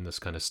recovery and this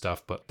kind of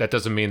stuff, but that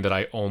doesn't mean that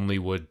I only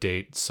would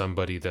date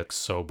somebody that's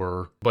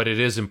sober. But it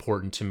is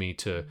important to me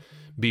to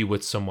be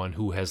with someone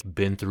who has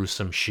been through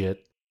some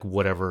shit,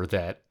 whatever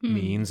that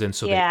means. And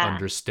so they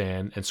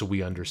understand. And so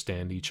we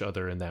understand each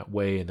other in that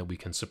way and that we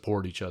can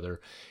support each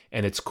other.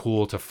 And it's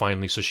cool to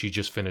finally, so she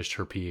just finished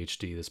her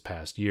PhD this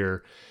past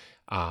year.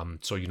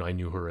 So, I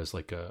knew her as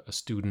like a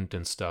student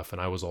and stuff.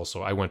 And I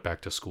went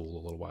back to school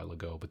a little while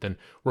ago, but then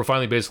we're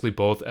finally basically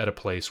both at a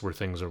place where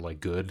things are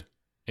like good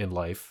in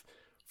life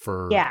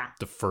for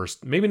the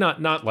first, maybe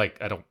not like,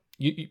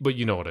 but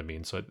you know what I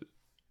mean? So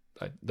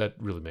that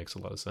really makes a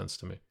lot of sense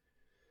to me.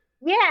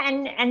 Yeah.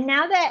 And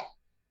now that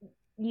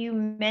you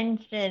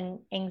mentioned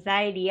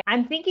anxiety,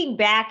 I'm thinking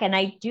back and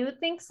I do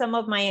think some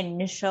of my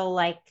initial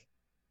like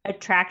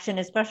attraction,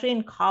 especially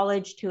in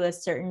college, to a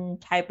certain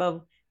type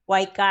of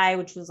white guy,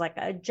 which was like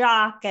a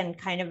jock and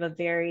kind of a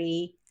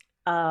very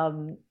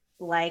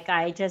like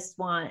I just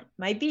want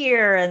my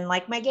beer and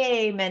like my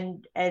game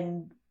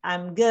and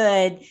I'm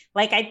good.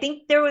 Like I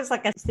think there was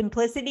like a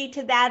simplicity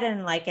to that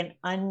and like an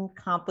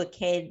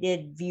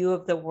uncomplicated view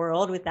of the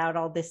world without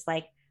all this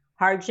like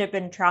hardship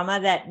and trauma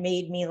that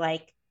made me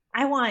like,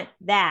 I want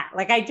that.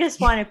 Like I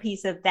just want a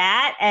piece of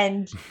that.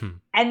 And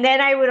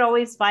then I would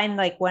always find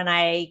like when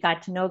I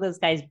got to know those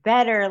guys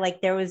better,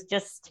 like there was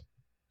just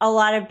a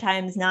lot of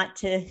times, not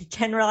to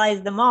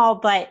generalize them all,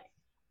 but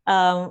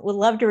would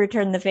love to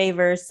return the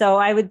favor. So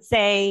I would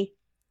say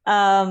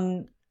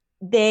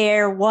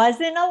there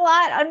wasn't a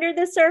lot under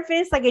the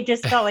surface. Like it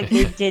just felt like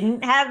we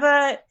didn't have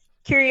a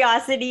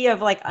curiosity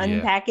of like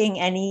unpacking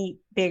any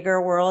bigger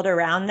world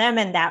around them.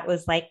 And that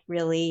was like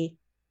really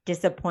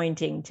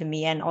disappointing to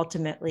me and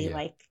ultimately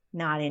like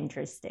not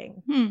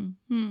interesting.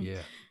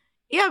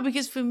 Yeah,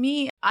 because for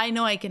me, I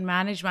know I can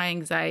manage my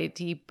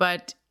anxiety,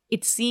 but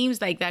it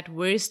seems like that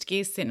worst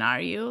case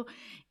scenario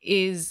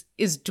is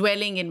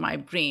dwelling in my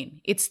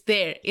brain. It's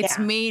there. It's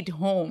made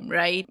home,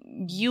 right?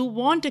 You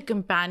want a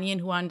companion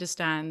who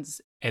understands.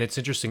 And it's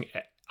interesting.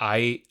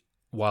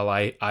 While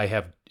I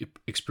have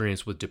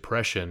experience with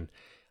depression,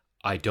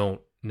 I don't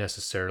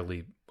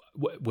necessarily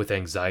with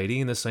anxiety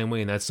in the same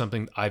way. And that's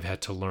something I've had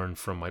to learn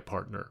from my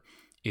partner,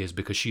 is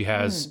because she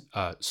has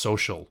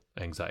social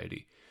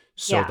anxiety.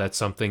 So that's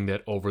something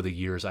that over the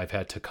years I've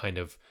had to kind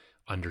of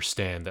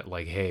understand that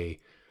like, hey,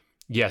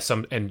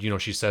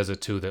 and she says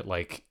it too, that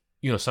like,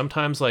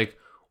 sometimes like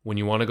when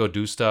you want to go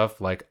do stuff,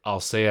 like I'll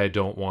say I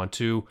don't want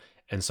to.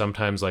 And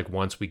sometimes like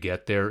once we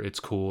get there, it's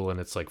cool and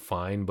it's like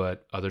fine.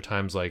 But other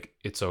times like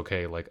it's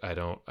okay. Like I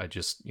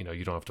just, you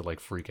don't have to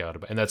like freak out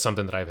about it. And that's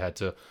something that I've had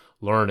to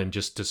learn, and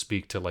just to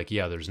speak to like,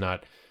 there's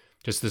not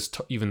just this,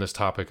 even this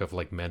topic of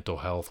like mental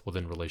health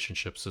within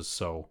relationships is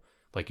so,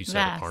 like you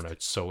said, Aparna,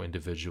 it's so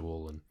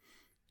individual and,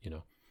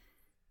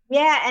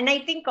 Yeah. And I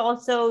think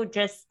also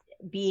just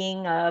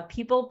being a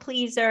people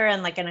pleaser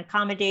and like an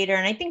accommodator.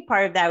 And I think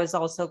part of that was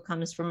also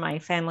comes from my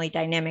family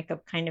dynamic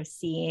of kind of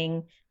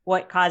seeing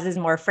what causes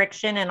more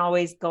friction and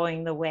always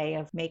going the way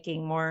of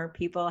making more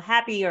people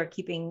happy or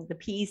keeping the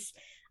peace.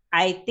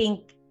 I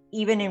think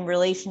even in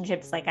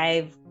relationships, like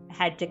I've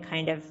had to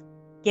kind of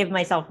give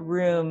myself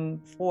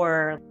room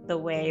for the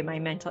way my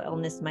mental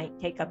illness might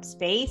take up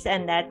space.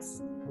 And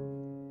that's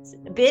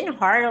been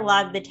hard a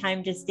lot of the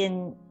time, just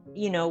in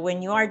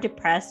when you are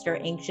depressed or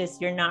anxious,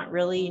 you're not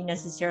really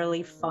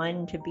necessarily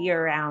fun to be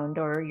around,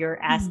 or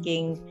you're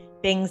asking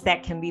things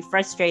that can be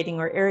frustrating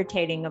or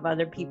irritating of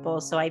other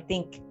people. So I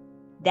think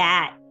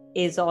that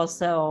is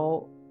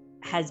also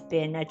has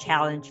been a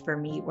challenge for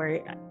me,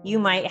 where you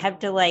might have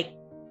to like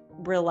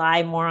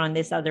rely more on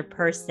this other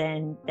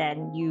person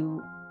than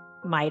you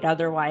might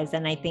otherwise.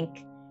 And I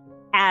think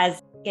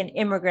as an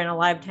immigrant, a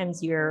lot of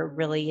times you're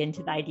really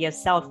into the idea of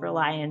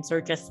self-reliance or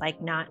just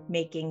like not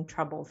making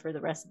trouble for the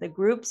rest of the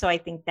group. So I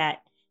think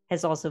that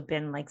has also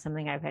been like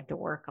something I've had to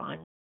work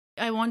on.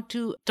 I want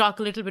to talk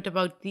a little bit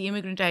about the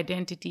immigrant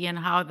identity and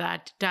how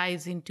that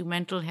ties into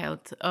mental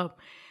health.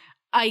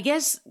 I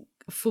guess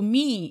for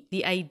me,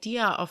 the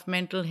idea of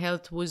mental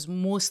health was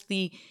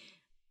mostly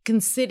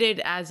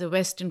considered as a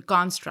Western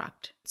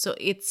construct. So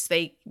it's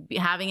like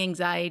having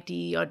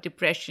anxiety or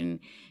depression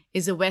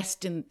is a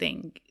Western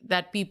thing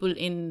that people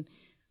in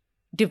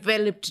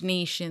developed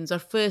nations or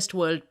first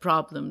world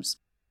problems.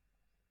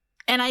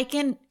 And I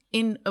can,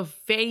 in a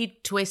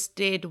very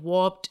twisted,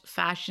 warped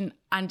fashion,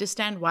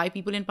 understand why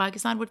people in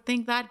Pakistan would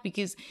think that,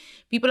 because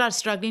people are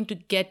struggling to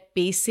get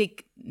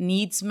basic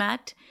needs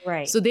met.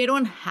 Right. So they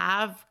don't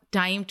have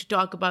time to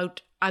talk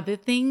about other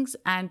things.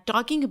 And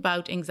talking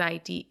about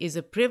anxiety is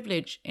a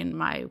privilege in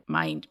my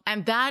mind.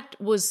 And that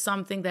was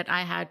something that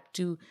I had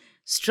to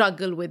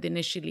struggle with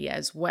initially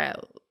as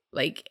well.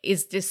 Like,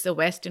 is this a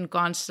Western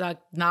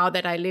construct? Now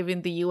that I live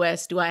in the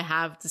US, do I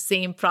have the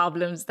same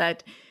problems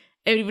that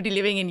everybody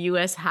living in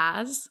US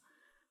has?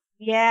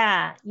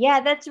 Yeah,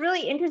 that's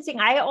really interesting.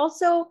 I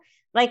also,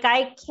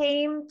 I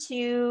came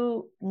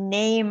to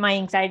name my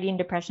anxiety and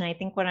depression, I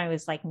think when I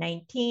was like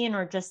 19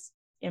 or just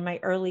in my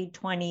early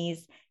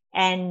 20s.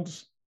 And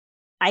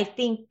I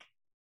think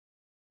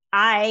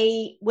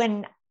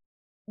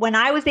when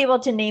I was able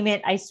to name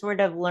it, I sort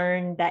of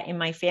learned that in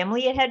my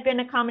family, it had been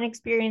a common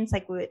experience,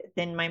 like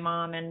within my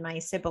mom and my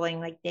sibling,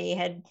 like they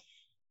had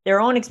their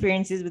own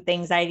experiences with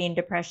anxiety and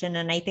depression.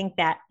 And I think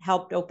that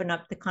helped open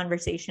up the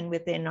conversation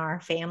within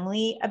our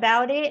family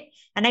about it.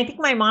 And I think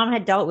my mom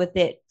had dealt with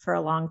it for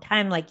a long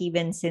time, like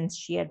even since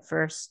she had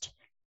first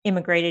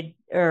emigrated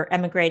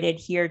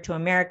here to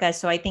America.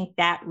 So I think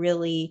that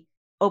really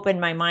opened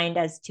my mind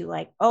as to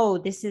like, oh,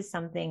 this is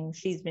something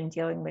she's been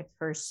dealing with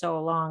for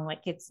so long.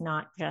 Like it's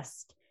not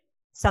just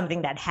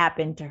something that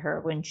happened to her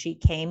when she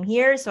came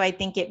here. So I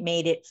think it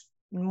made it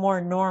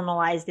more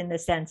normalized in the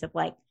sense of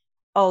like,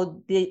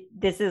 oh,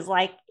 this is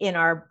like in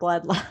our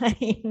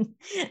bloodline,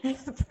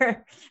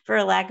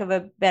 for lack of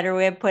a better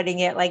way of putting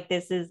it. Like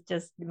this is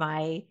just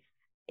my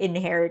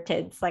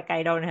inheritance. Like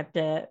I don't have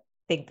to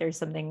think there's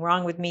something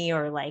wrong with me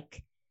or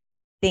like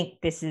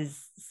think this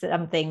is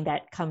something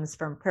that comes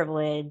from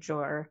privilege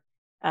or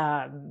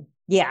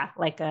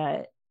like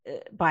a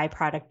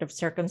byproduct of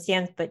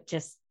circumstance, but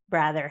just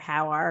rather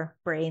how our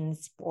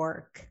brains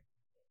work.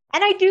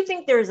 And I do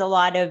think there's a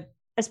lot of,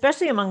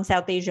 especially among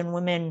South Asian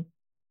women,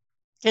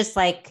 just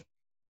like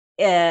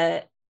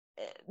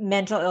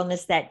mental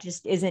illness that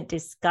just isn't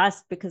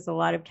discussed because a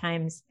lot of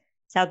times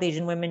South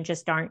Asian women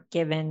just aren't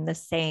given the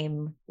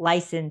same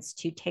license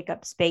to take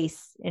up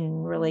space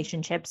in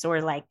relationships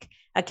or like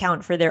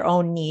account for their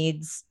own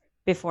needs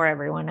before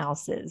everyone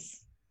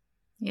else's.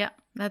 Yeah,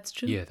 that's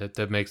true. Yeah,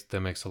 that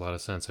makes a lot of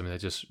sense. I mean,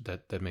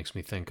 that makes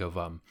me think of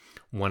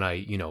when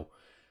I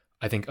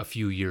think a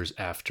few years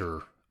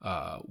after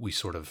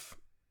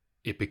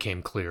it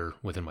became clear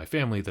within my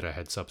family that I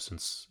had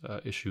substance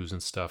issues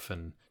and stuff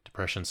and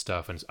depression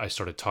stuff, and I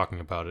started talking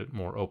about it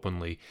more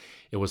openly.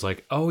 It was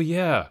like, oh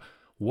yeah,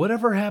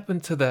 whatever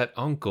happened to that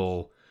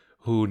uncle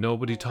who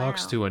nobody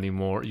talks to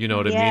anymore? You know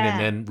what I mean? And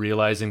then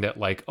realizing that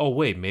like, oh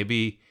wait,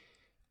 maybe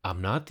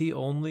I'm not the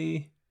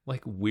only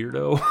like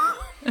weirdo.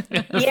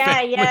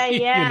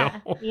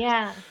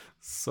 Yeah.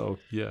 So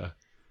yeah.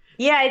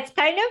 Yeah, it's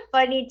kind of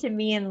funny to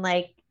me, and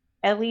like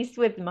at least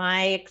with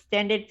my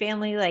extended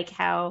family, like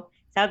how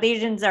South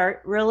Asians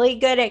are really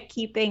good at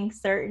keeping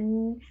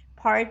certain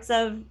parts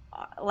of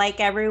like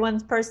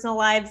everyone's personal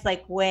lives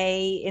like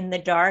way in the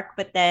dark,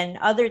 but then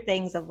other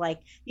things of like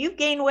you've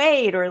gained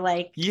weight or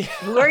like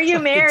who are you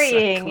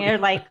marrying exactly. Are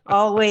like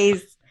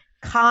always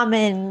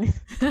commonly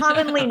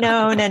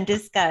known and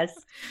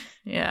discussed.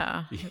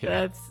 Yeah,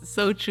 that's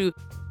so true.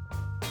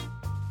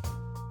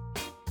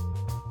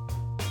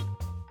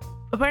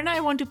 Aparna, I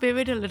want to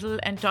pivot a little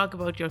and talk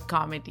about your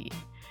comedy.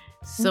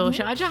 So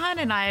Shah Jahan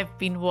and I have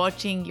been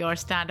watching your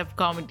stand-up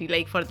comedy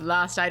like for the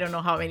last, I don't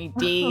know how many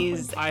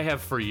days. I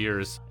have for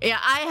years. Yeah,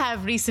 I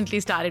have recently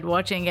started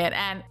watching it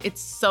and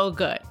it's so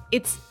good.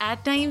 It's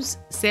at times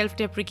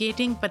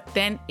self-deprecating, but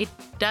then it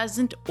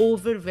doesn't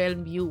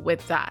overwhelm you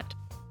with that.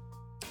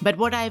 But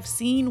what I've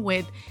seen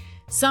with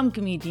some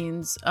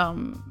comedians,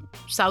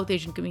 South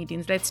Asian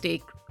comedians, let's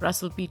take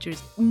Russell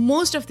Peters,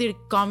 most of their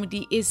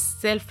comedy is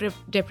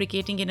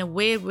self-deprecating in a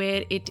way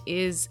where it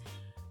is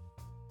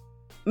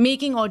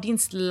making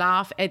audience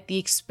laugh at the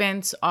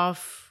expense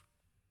of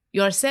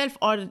yourself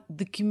or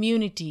the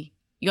community,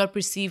 your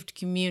perceived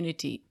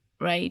community,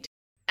 right?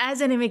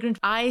 As an immigrant,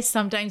 I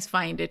sometimes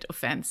find it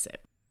offensive.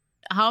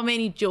 How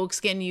many jokes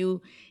can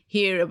you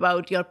hear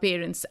about your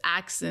parents'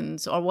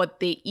 accents or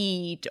what they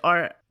eat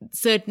or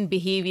certain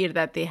behavior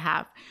that they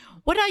have?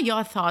 What are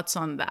your thoughts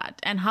on that?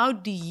 And how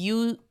do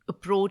you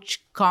approach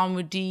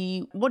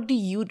comedy? What do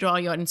you draw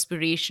your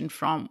inspiration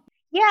from?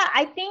 Yeah,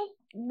 I think,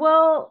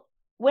 well,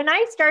 when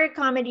I started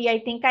comedy, I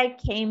think I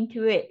came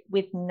to it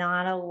with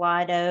not a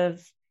lot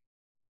of,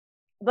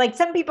 like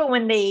some people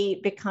when they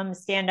become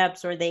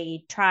stand-ups or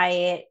they try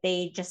it,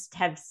 they just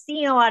have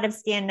seen a lot of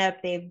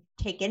stand-up. They've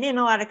taken in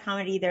a lot of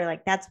comedy. They're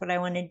like, that's what I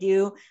want to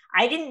do.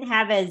 I didn't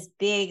have as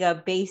big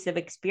a base of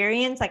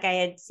experience. Like I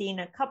had seen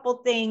a couple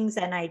things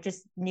and I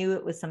just knew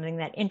it was something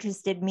that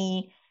interested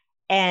me.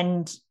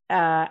 And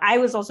I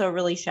was also a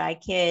really shy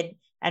kid.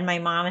 And my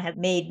mom had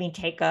made me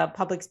take a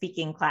public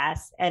speaking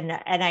class. And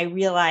I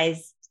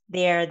realized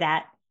there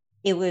that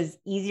it was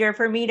easier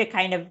for me to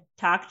kind of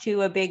talk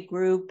to a big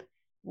group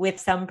with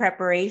some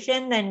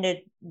preparation than to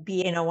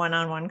be in a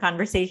one-on-one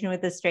conversation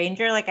with a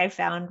stranger. Like I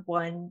found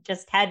one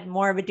just had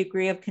more of a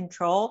degree of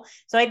control.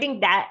 So I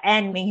think that,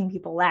 and making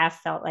people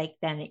laugh, felt like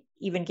then it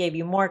even gave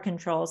you more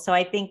control. So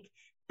I think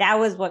that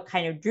was what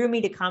kind of drew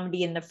me to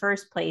comedy in the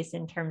first place,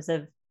 in terms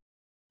of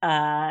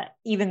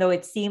even though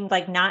it seemed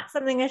like not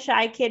something a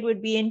shy kid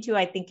would be into,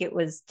 I think it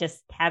was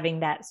just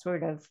having that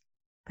sort of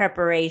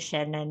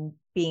preparation and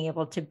being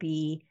able to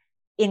be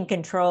in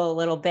control a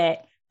little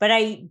bit. But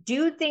I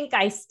do think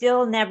I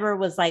still never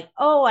was like,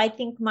 oh, I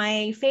think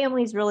my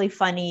family's really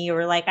funny,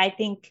 or like, I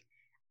think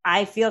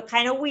I feel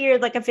kind of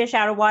weird, like a fish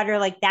out of water.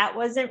 Like that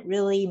wasn't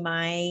really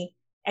my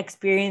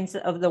experience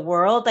of the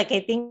world. Like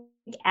I think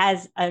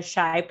as a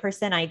shy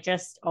person, I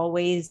just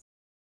always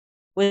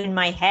was in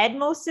my head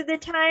most of the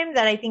time,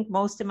 that I think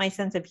most of my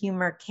sense of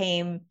humor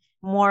came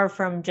more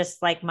from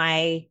just like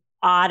my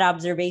odd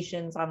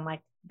observations on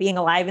like being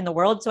alive in the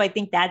world. So I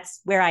think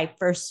that's where I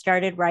first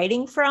started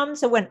writing from.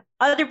 So when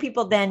other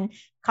people then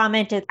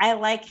commented, I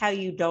like how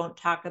you don't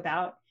talk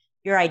about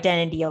your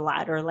identity a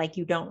lot, or like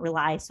you don't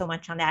rely so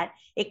much on that.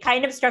 It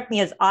kind of struck me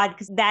as odd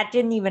because that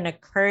didn't even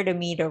occur to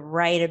me to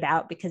write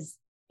about, because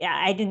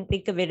I didn't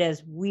think of it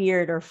as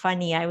weird or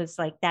funny. I was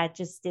like, that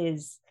just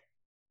is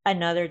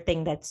another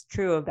thing that's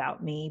true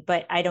about me,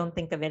 but I don't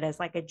think of it as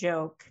like a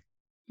joke.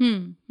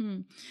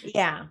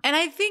 Yeah. And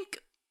I think,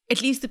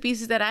 at least the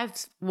pieces that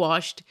I've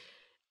watched,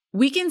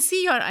 we can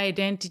see your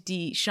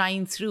identity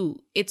shine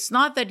through. It's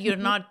not that you're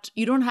not,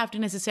 you don't have to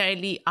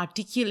necessarily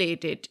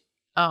articulate it,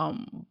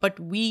 but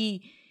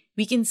we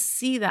can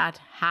see that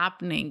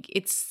happening.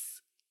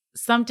 It's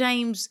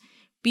sometimes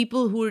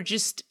people who are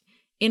just,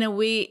 in a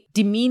way,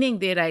 demeaning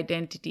their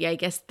identity. I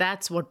guess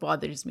that's what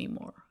bothers me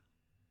more.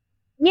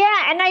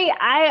 Yeah, and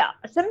I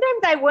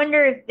sometimes I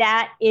wonder if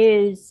that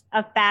is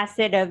a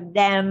facet of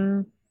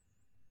them.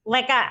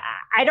 Like,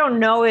 I don't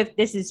know if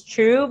this is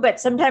true, but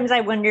sometimes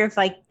I wonder if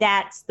like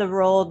that's the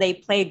role they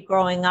played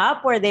growing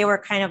up, where they were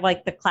kind of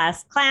like the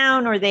class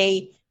clown, or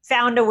they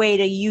found a way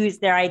to use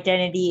their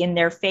identity in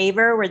their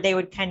favor, where they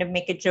would kind of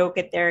make a joke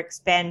at their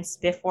expense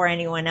before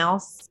anyone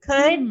else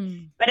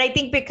could. But I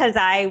think because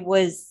I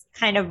was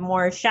kind of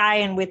more shy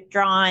and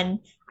withdrawn,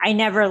 I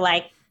never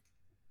like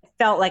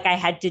felt like I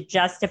had to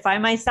justify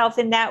myself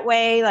in that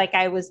way. Like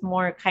I was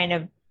more kind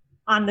of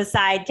on the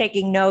side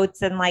taking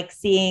notes and like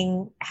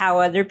seeing how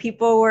other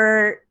people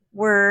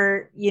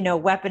were, you know,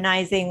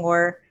 weaponizing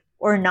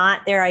or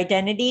not their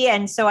identity.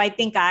 And so I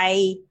think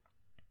I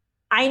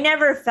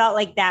never felt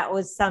like that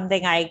was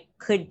something I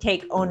could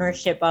take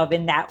ownership of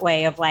in that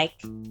way of like,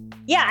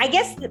 yeah, I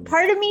guess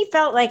part of me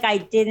felt like I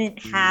didn't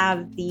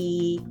have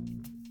the,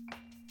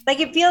 like,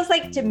 it feels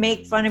like to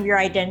make fun of your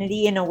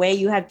identity in a way,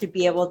 you have to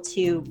be able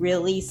to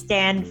really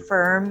stand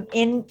firm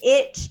in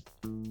it.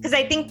 Because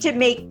I think to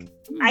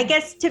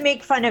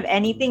make fun of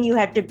anything, you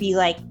have to be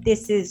like,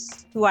 this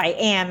is who I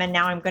am, and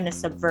now I'm going to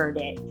subvert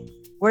it.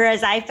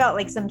 Whereas I felt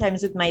like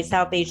sometimes with my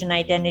South Asian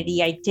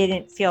identity, I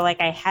didn't feel like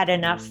I had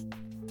enough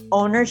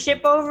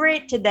ownership over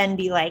it to then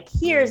be like,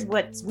 here's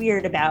what's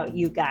weird about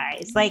you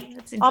guys. Like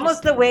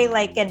almost the way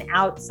like an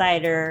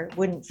outsider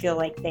wouldn't feel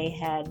like they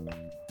had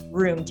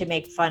room to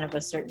make fun of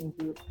a certain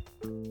group.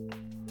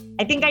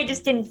 I think I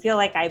just didn't feel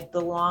like I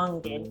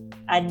belonged in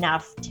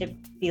enough to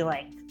be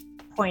like,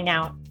 point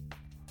out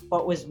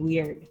what was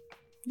weird.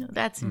 No,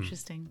 that's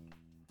interesting.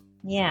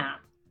 Yeah.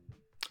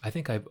 I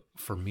think I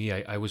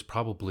was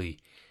probably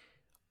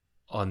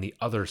on the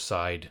other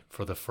side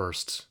for the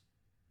first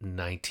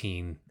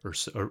 19 or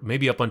so, or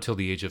maybe up until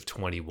the age of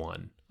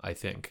 21, I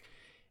think.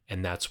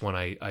 And that's when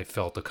I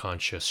felt a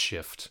conscious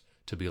shift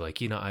to be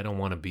like, you know, I don't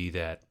want to be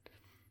the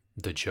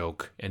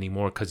joke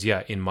anymore. Cause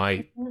yeah, in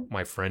my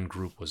friend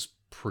group was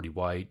pretty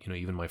white, you know,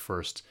 even my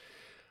first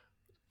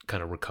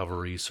kind of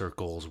recovery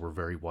circles were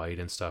very white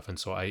and stuff. And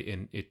so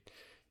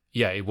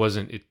it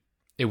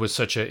was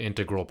such an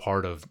integral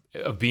part of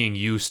being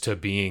used to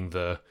being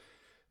the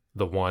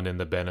one in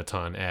the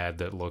Benetton ad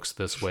that looks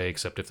this way,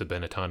 except if the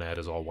Benetton ad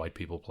is all white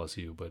people plus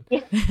you, but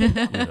you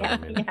know what I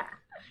mean? Yeah.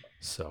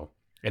 So,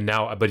 and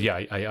now, but yeah,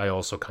 I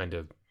also kind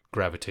of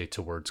gravitate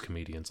towards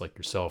comedians like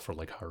yourself or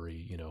like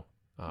Hari, you know,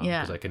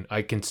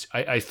 because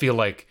I feel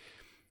like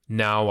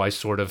now I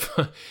sort of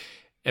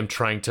am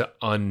trying to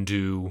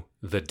undo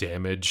the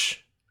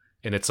damage,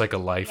 and it's like a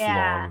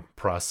lifelong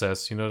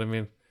process. You know what I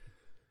mean?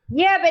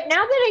 Yeah, but now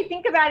that I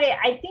think about it,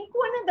 I think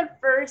one of the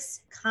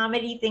first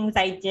comedy things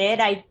I did,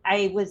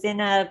 I was in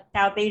a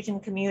South Asian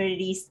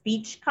community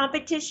speech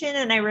competition,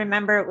 and I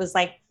remember it was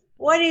like,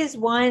 what is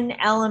one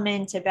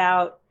element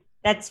about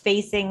that's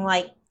facing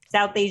like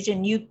South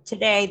Asian youth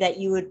today that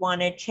you would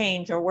want to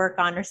change or work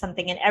on or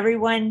something? And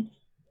everyone,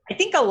 I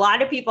think a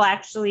lot of people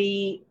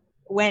actually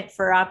went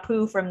for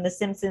Apu from The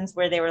Simpsons,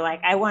 where they were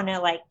like, I want to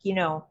like, you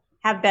know,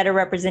 have better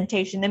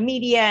representation in the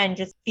media and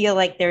just feel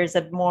like there's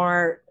a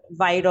more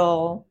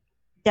vital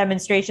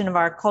demonstration of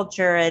our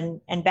culture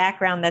and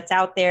background that's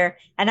out there.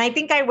 And I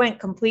think I went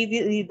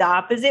completely the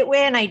opposite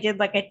way, and I did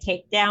like a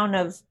takedown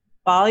of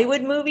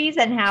Bollywood movies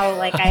and how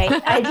like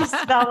I just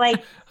felt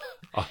like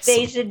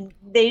awesome.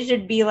 they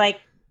should be like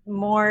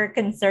more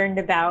concerned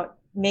about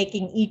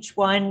making each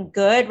one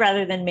good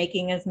rather than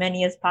making as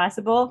many as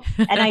possible.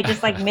 And I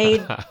just like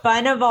made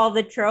fun of all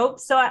the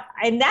tropes. So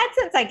in that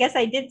sense, I guess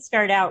I did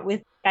start out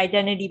with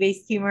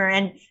identity-based humor,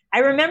 and I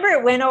remember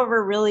it went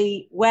over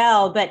really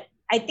well, but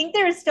I think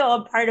there was still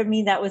a part of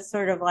me that was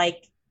sort of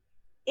like,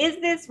 is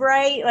this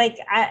right?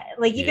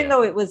 Like, even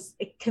though it was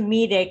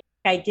comedic,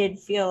 I did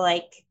feel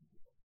like,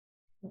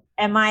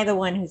 am I the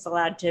one who's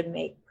allowed to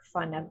make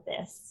fun of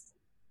this?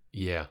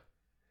 Yeah.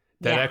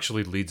 That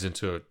actually leads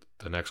into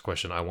the next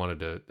question I wanted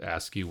to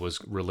ask you, was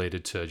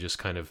related to just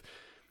kind of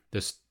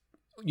this,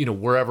 you know,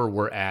 wherever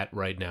we're at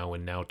right now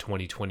and now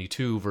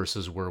 2022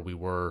 versus where we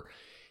were,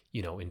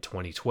 you know, in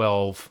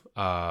 2012,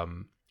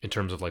 in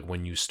terms of like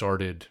when you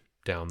started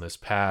down this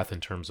path in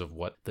terms of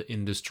what the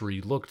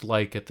industry looked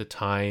like at the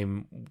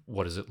time.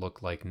 What does it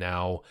look like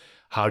now?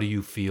 How do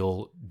you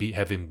feel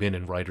having been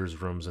in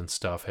writers' rooms and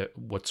stuff?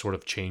 What sort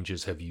of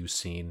changes have you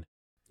seen,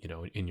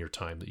 in your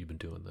time that you've been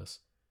doing this?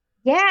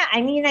 Yeah,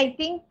 I mean, I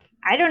think,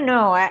 I don't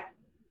know.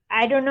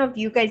 I don't know if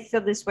you guys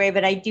feel this way,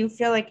 but I do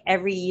feel like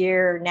every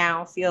year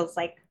now feels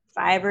like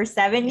 5 or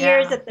 7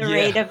 years Yeah. at the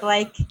rate of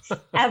like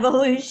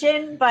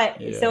evolution. But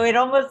so it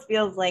almost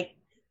feels like,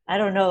 I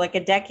don't know, like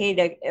a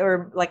decade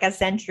or like a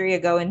century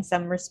ago in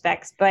some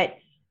respects. But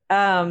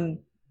yeah,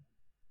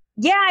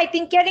 I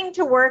think getting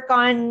to work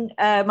on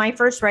my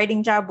first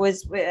writing job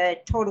was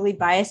totally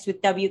biased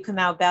with W.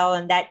 Kamau Bell.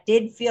 And that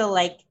did feel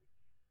like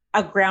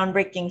a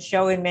groundbreaking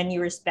show in many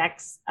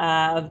respects,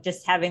 of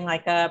just having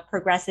like a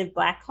progressive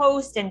Black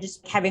host and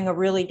just having a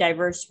really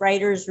diverse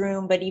writers'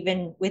 room. But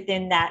even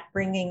within that,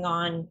 bringing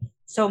on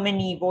so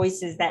many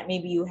voices that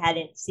maybe you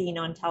hadn't seen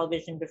on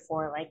television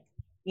before, like,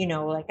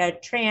 like a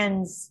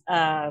trans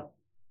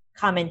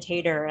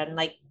commentator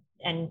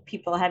and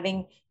people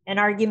having an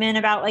argument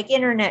about like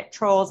internet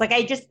trolls. Like,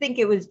 I just think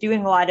it was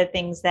doing a lot of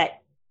things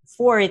that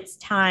for its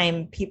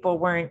time, people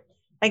weren't,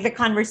 like, the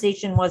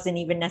conversation wasn't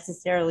even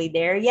necessarily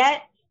there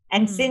yet.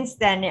 And since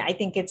then, I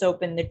think it's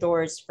opened the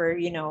doors for,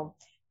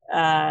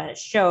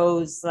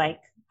 shows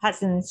like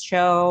Hudson's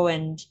Show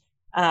and,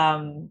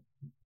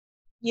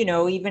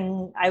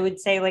 even I would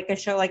say like a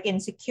show like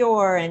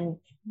Insecure. And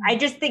I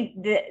just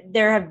think that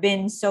there have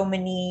been so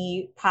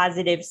many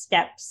positive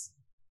steps,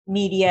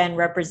 media and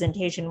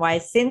representation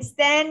wise, since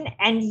then.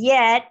 And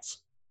yet,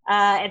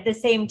 at the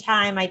same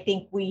time, I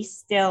think we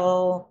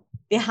still,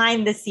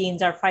 behind the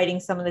scenes, are fighting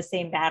some of the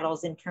same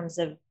battles in terms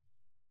of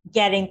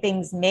getting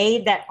things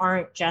made that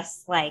aren't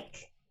just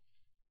like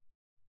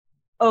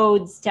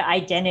odes to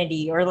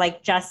identity or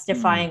like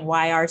justifying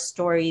why our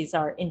stories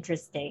are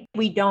interesting.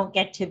 We don't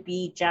get to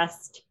be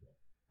just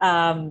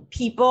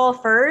people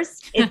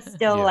first. It's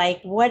still like,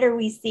 what are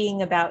we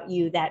seeing about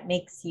you that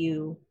makes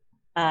you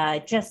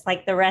just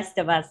like the rest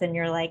of us? And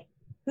you're like,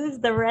 who's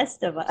the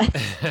rest of us?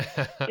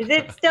 Is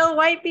it still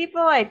white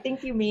people? I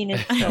think you mean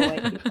it's still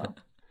white people.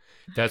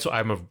 That's why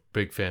I'm a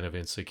big fan of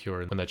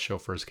Insecure. When that show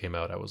first came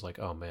out, I was like,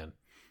 oh man,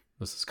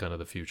 this is kind of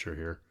the future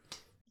here.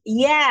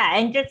 Yeah.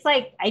 And just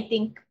like, I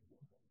think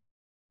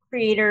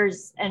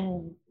creators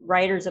and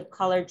writers of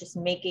color just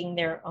making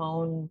their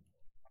own.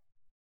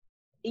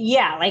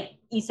 Yeah. Like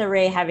Issa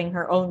Rae having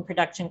her own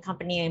production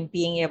company and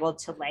being able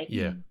to like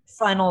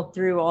funnel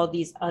through all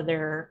these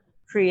other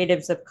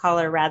creatives of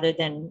color rather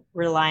than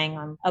relying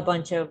on a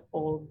bunch of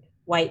old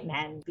white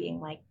men being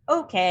like,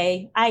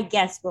 okay, I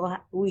guess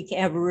we can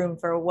have room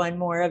for one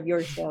more of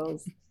your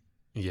shows.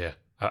 Yeah.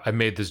 I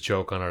made this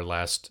joke on our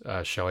last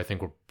show. I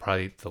think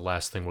probably the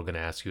last thing we're going to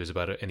ask you is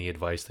about any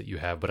advice that you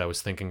have. But I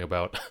was thinking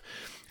about,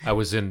 I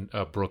was in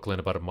Brooklyn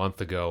about a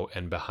month ago,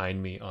 and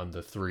behind me on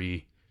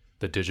the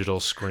digital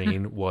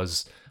screen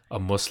was a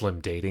Muslim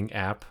dating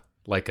app,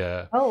 like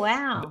a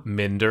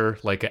Minder,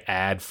 like an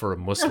ad for a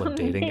Muslim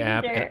dating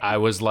app. And I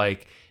was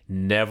like,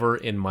 never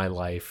in my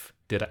life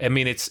did I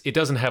mean, it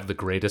doesn't have the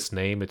greatest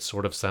name. It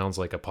sort of sounds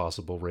like a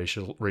possible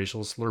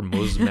racial slur,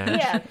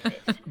 Muzmatch.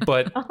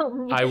 But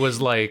I was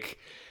like,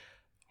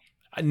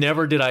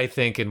 never did I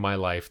think in my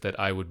life that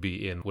I would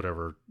be in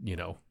whatever,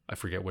 I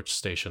forget which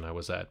station I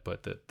was at,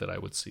 but that I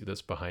would see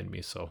this behind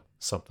me. So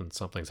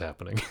something's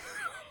happening.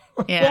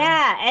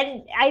 Yeah.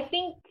 And I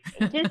think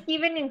just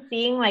even in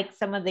seeing like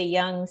some of the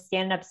young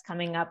stand-ups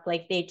coming up,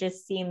 like they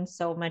just seem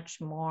so much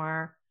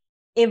more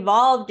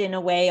evolved in a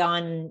way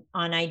on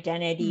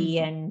identity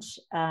and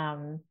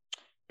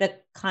the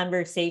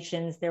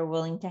conversations they're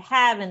willing to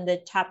have and the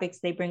topics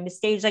they bring to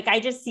stage. Like I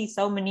just see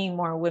so many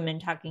more women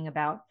talking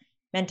about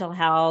mental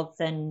health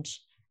and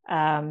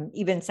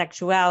even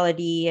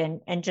sexuality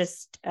and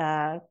just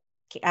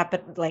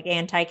like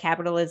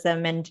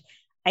anti-capitalism. And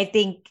I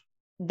think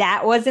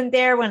that wasn't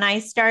there when I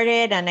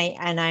started, and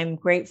I'm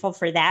grateful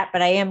for that.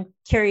 But I am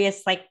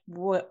curious, like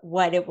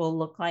what it will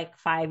look like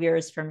 5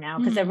 years from now,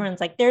 because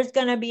everyone's like, there's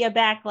going to be a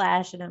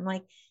backlash, and I'm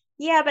like,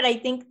 yeah, but I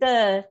think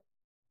the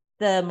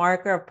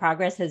marker of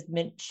progress has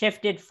been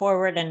shifted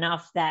forward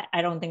enough that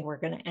I don't think we're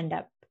going to end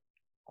up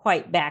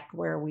quite back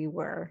where we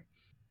were.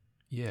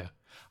 Yeah.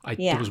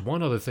 There was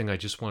one other thing I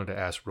just wanted to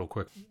ask real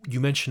quick. You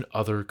mentioned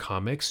other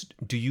comics.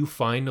 Do you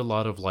find a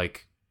lot of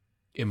like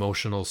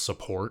emotional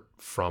support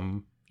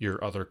from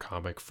your other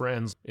comic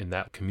friends in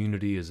that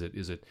community? Is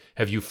it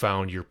have you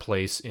found your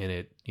place in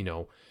it,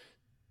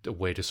 a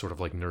way to sort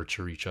of like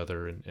nurture each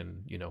other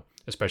and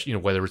especially,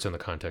 whether it's in the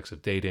context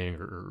of dating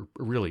or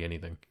really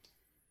anything?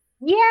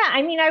 Yeah,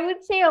 I mean, I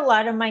would say a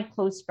lot of my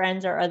close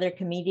friends are other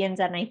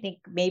comedians, and I think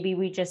maybe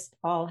we just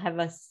all have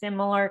a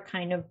similar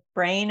kind of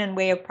brain and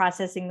way of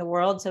processing the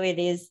world. So it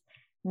is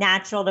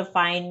natural to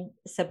find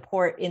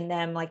support in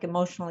them, like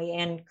emotionally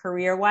and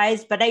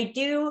career-wise. But I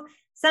do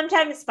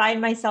sometimes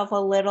find myself a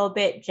little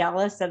bit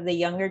jealous of the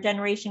younger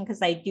generation,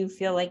 because I do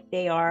feel like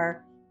they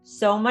are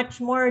so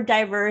much more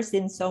diverse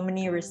in so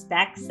many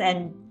respects.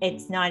 And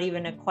it's not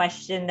even a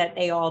question that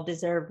they all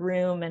deserve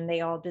room and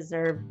they all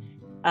deserve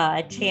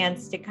a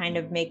chance to kind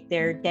of make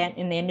their dent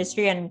in the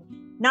industry. And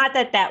not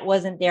that that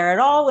wasn't there at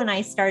all when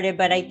I started,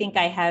 but I think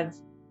I have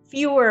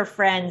fewer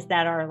friends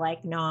that are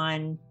like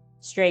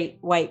non-straight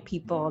white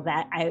people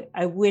that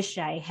I wish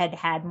I had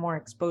had more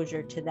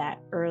exposure to that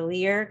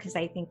earlier, because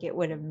I think it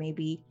would have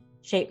maybe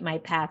shaped my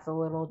path a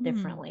little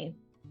differently.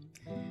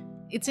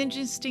 It's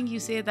interesting you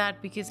say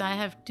that, because I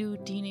have 2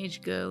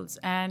 teenage girls,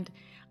 and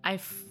I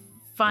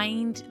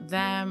find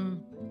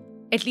them,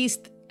 at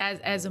least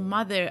as a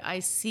mother, I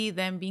see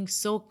them being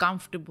so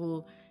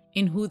comfortable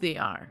in who they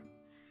are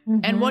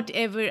and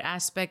whatever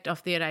aspect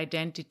of their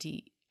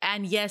identity.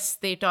 And yes,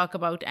 they talk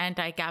about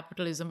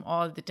anti-capitalism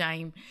all the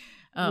time,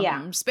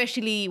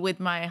 especially with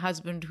my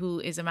husband, who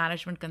is a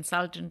management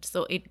consultant.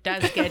 So it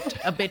does get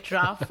a bit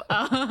rough.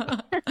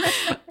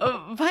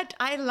 But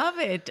I love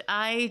it.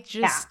 I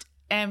just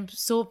am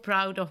so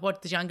proud of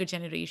what the younger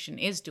generation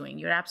is doing.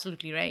 You're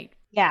absolutely right.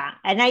 Yeah.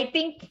 And I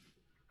think,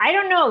 I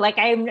don't know, like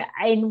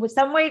in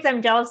some ways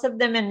I'm jealous of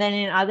them. And then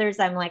in others,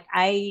 I'm like,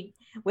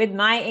 with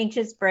my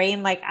anxious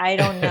brain, like, I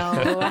don't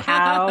know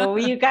how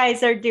you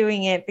guys are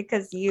doing it,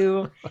 because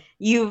you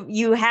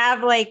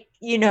have like,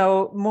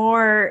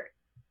 more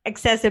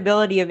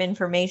accessibility of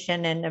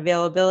information and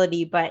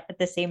availability, but at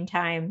the same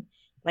time,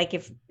 like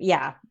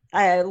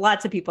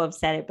lots of people have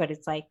said it, but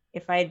it's like,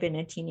 if I had been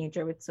a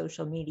teenager with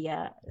social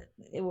media,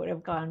 it would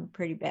have gone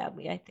pretty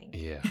badly, I think.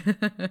 Yeah.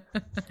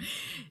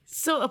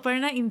 So,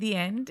 Aparna, in the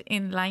end,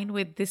 in line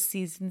with this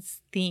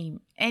season's theme,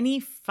 any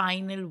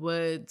final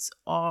words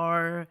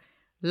or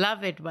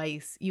love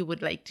advice you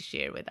would like to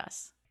share with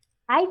us?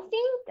 I've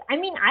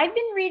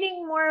been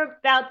reading more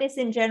about this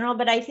in general,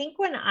 but I think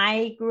when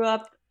I grew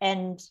up,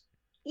 and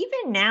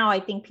even now, I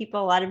think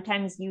people, a lot of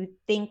times you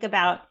think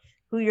about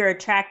who you're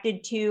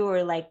attracted to,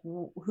 or like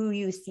who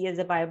you see as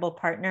a viable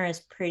partner,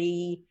 as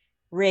pretty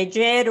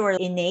rigid or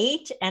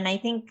innate. And I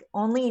think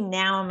only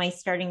now am I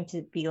starting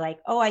to be like,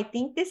 oh, I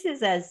think this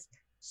is as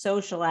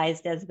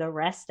socialized as the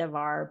rest of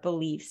our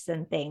beliefs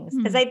and things.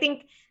 Because I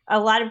think a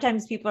lot of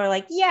times people are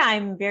like, yeah,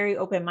 I'm very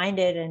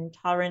open-minded and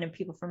tolerant of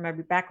people from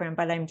every background,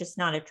 but I'm just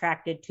not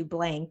attracted to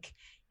blank.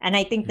 And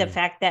I think the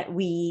fact that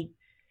we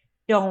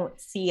don't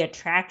see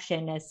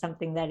attraction as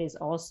something that is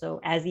also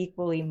as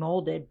equally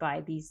molded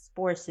by these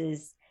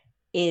forces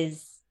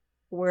is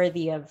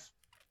worthy of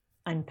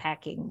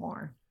unpacking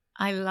more.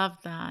 I love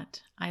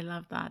that.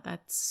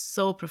 That's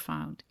so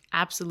profound.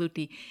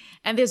 Absolutely.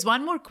 And there's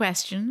one more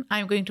question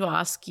I'm going to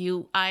ask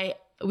you.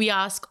 We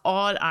ask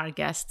all our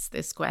guests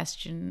this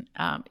question.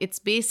 It's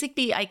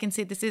basically, I can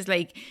say this is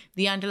like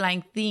the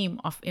underlying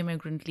theme of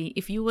Immigrantly.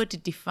 If you were to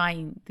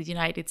define the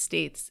United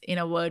States in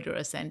a word or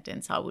a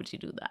sentence, how would you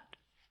do that?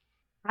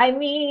 I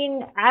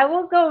mean, I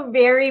will go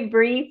very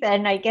brief,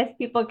 and I guess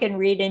people can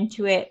read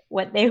into it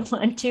what they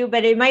want to,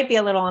 but it might be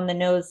a little on the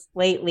nose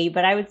lately,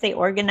 but I would say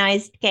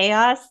organized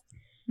chaos.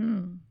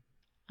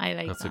 I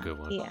like That's that. a good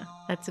one. Yeah,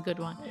 that's a good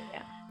one.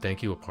 Yeah.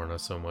 Thank you, Aparna,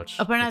 so much.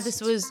 Aparna, this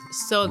was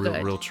so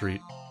good. Real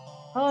treat.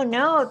 Oh,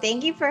 no.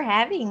 Thank you for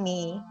having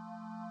me.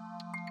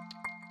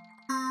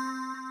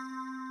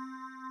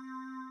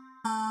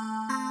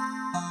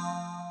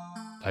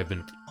 I've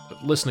been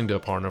listening to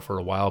Aparna for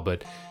a while,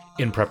 but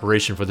in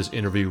preparation for this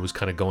interview was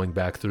kind of going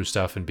back through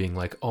stuff and being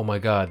like, oh my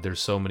God, there's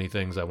so many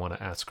things I want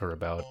to ask her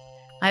about.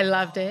 I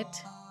loved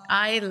it.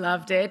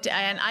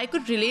 And I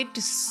could relate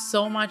to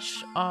so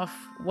much of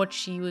what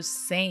she was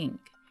saying.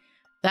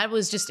 That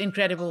was just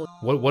incredible.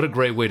 What a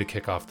great way to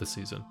kick off the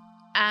season.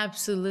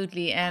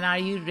 Absolutely. And are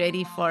you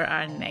ready for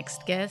our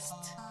next guest?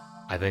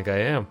 I think I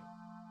am.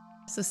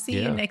 So see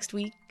you next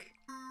week.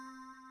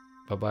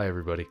 Bye-bye,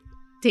 everybody.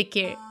 Take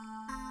care.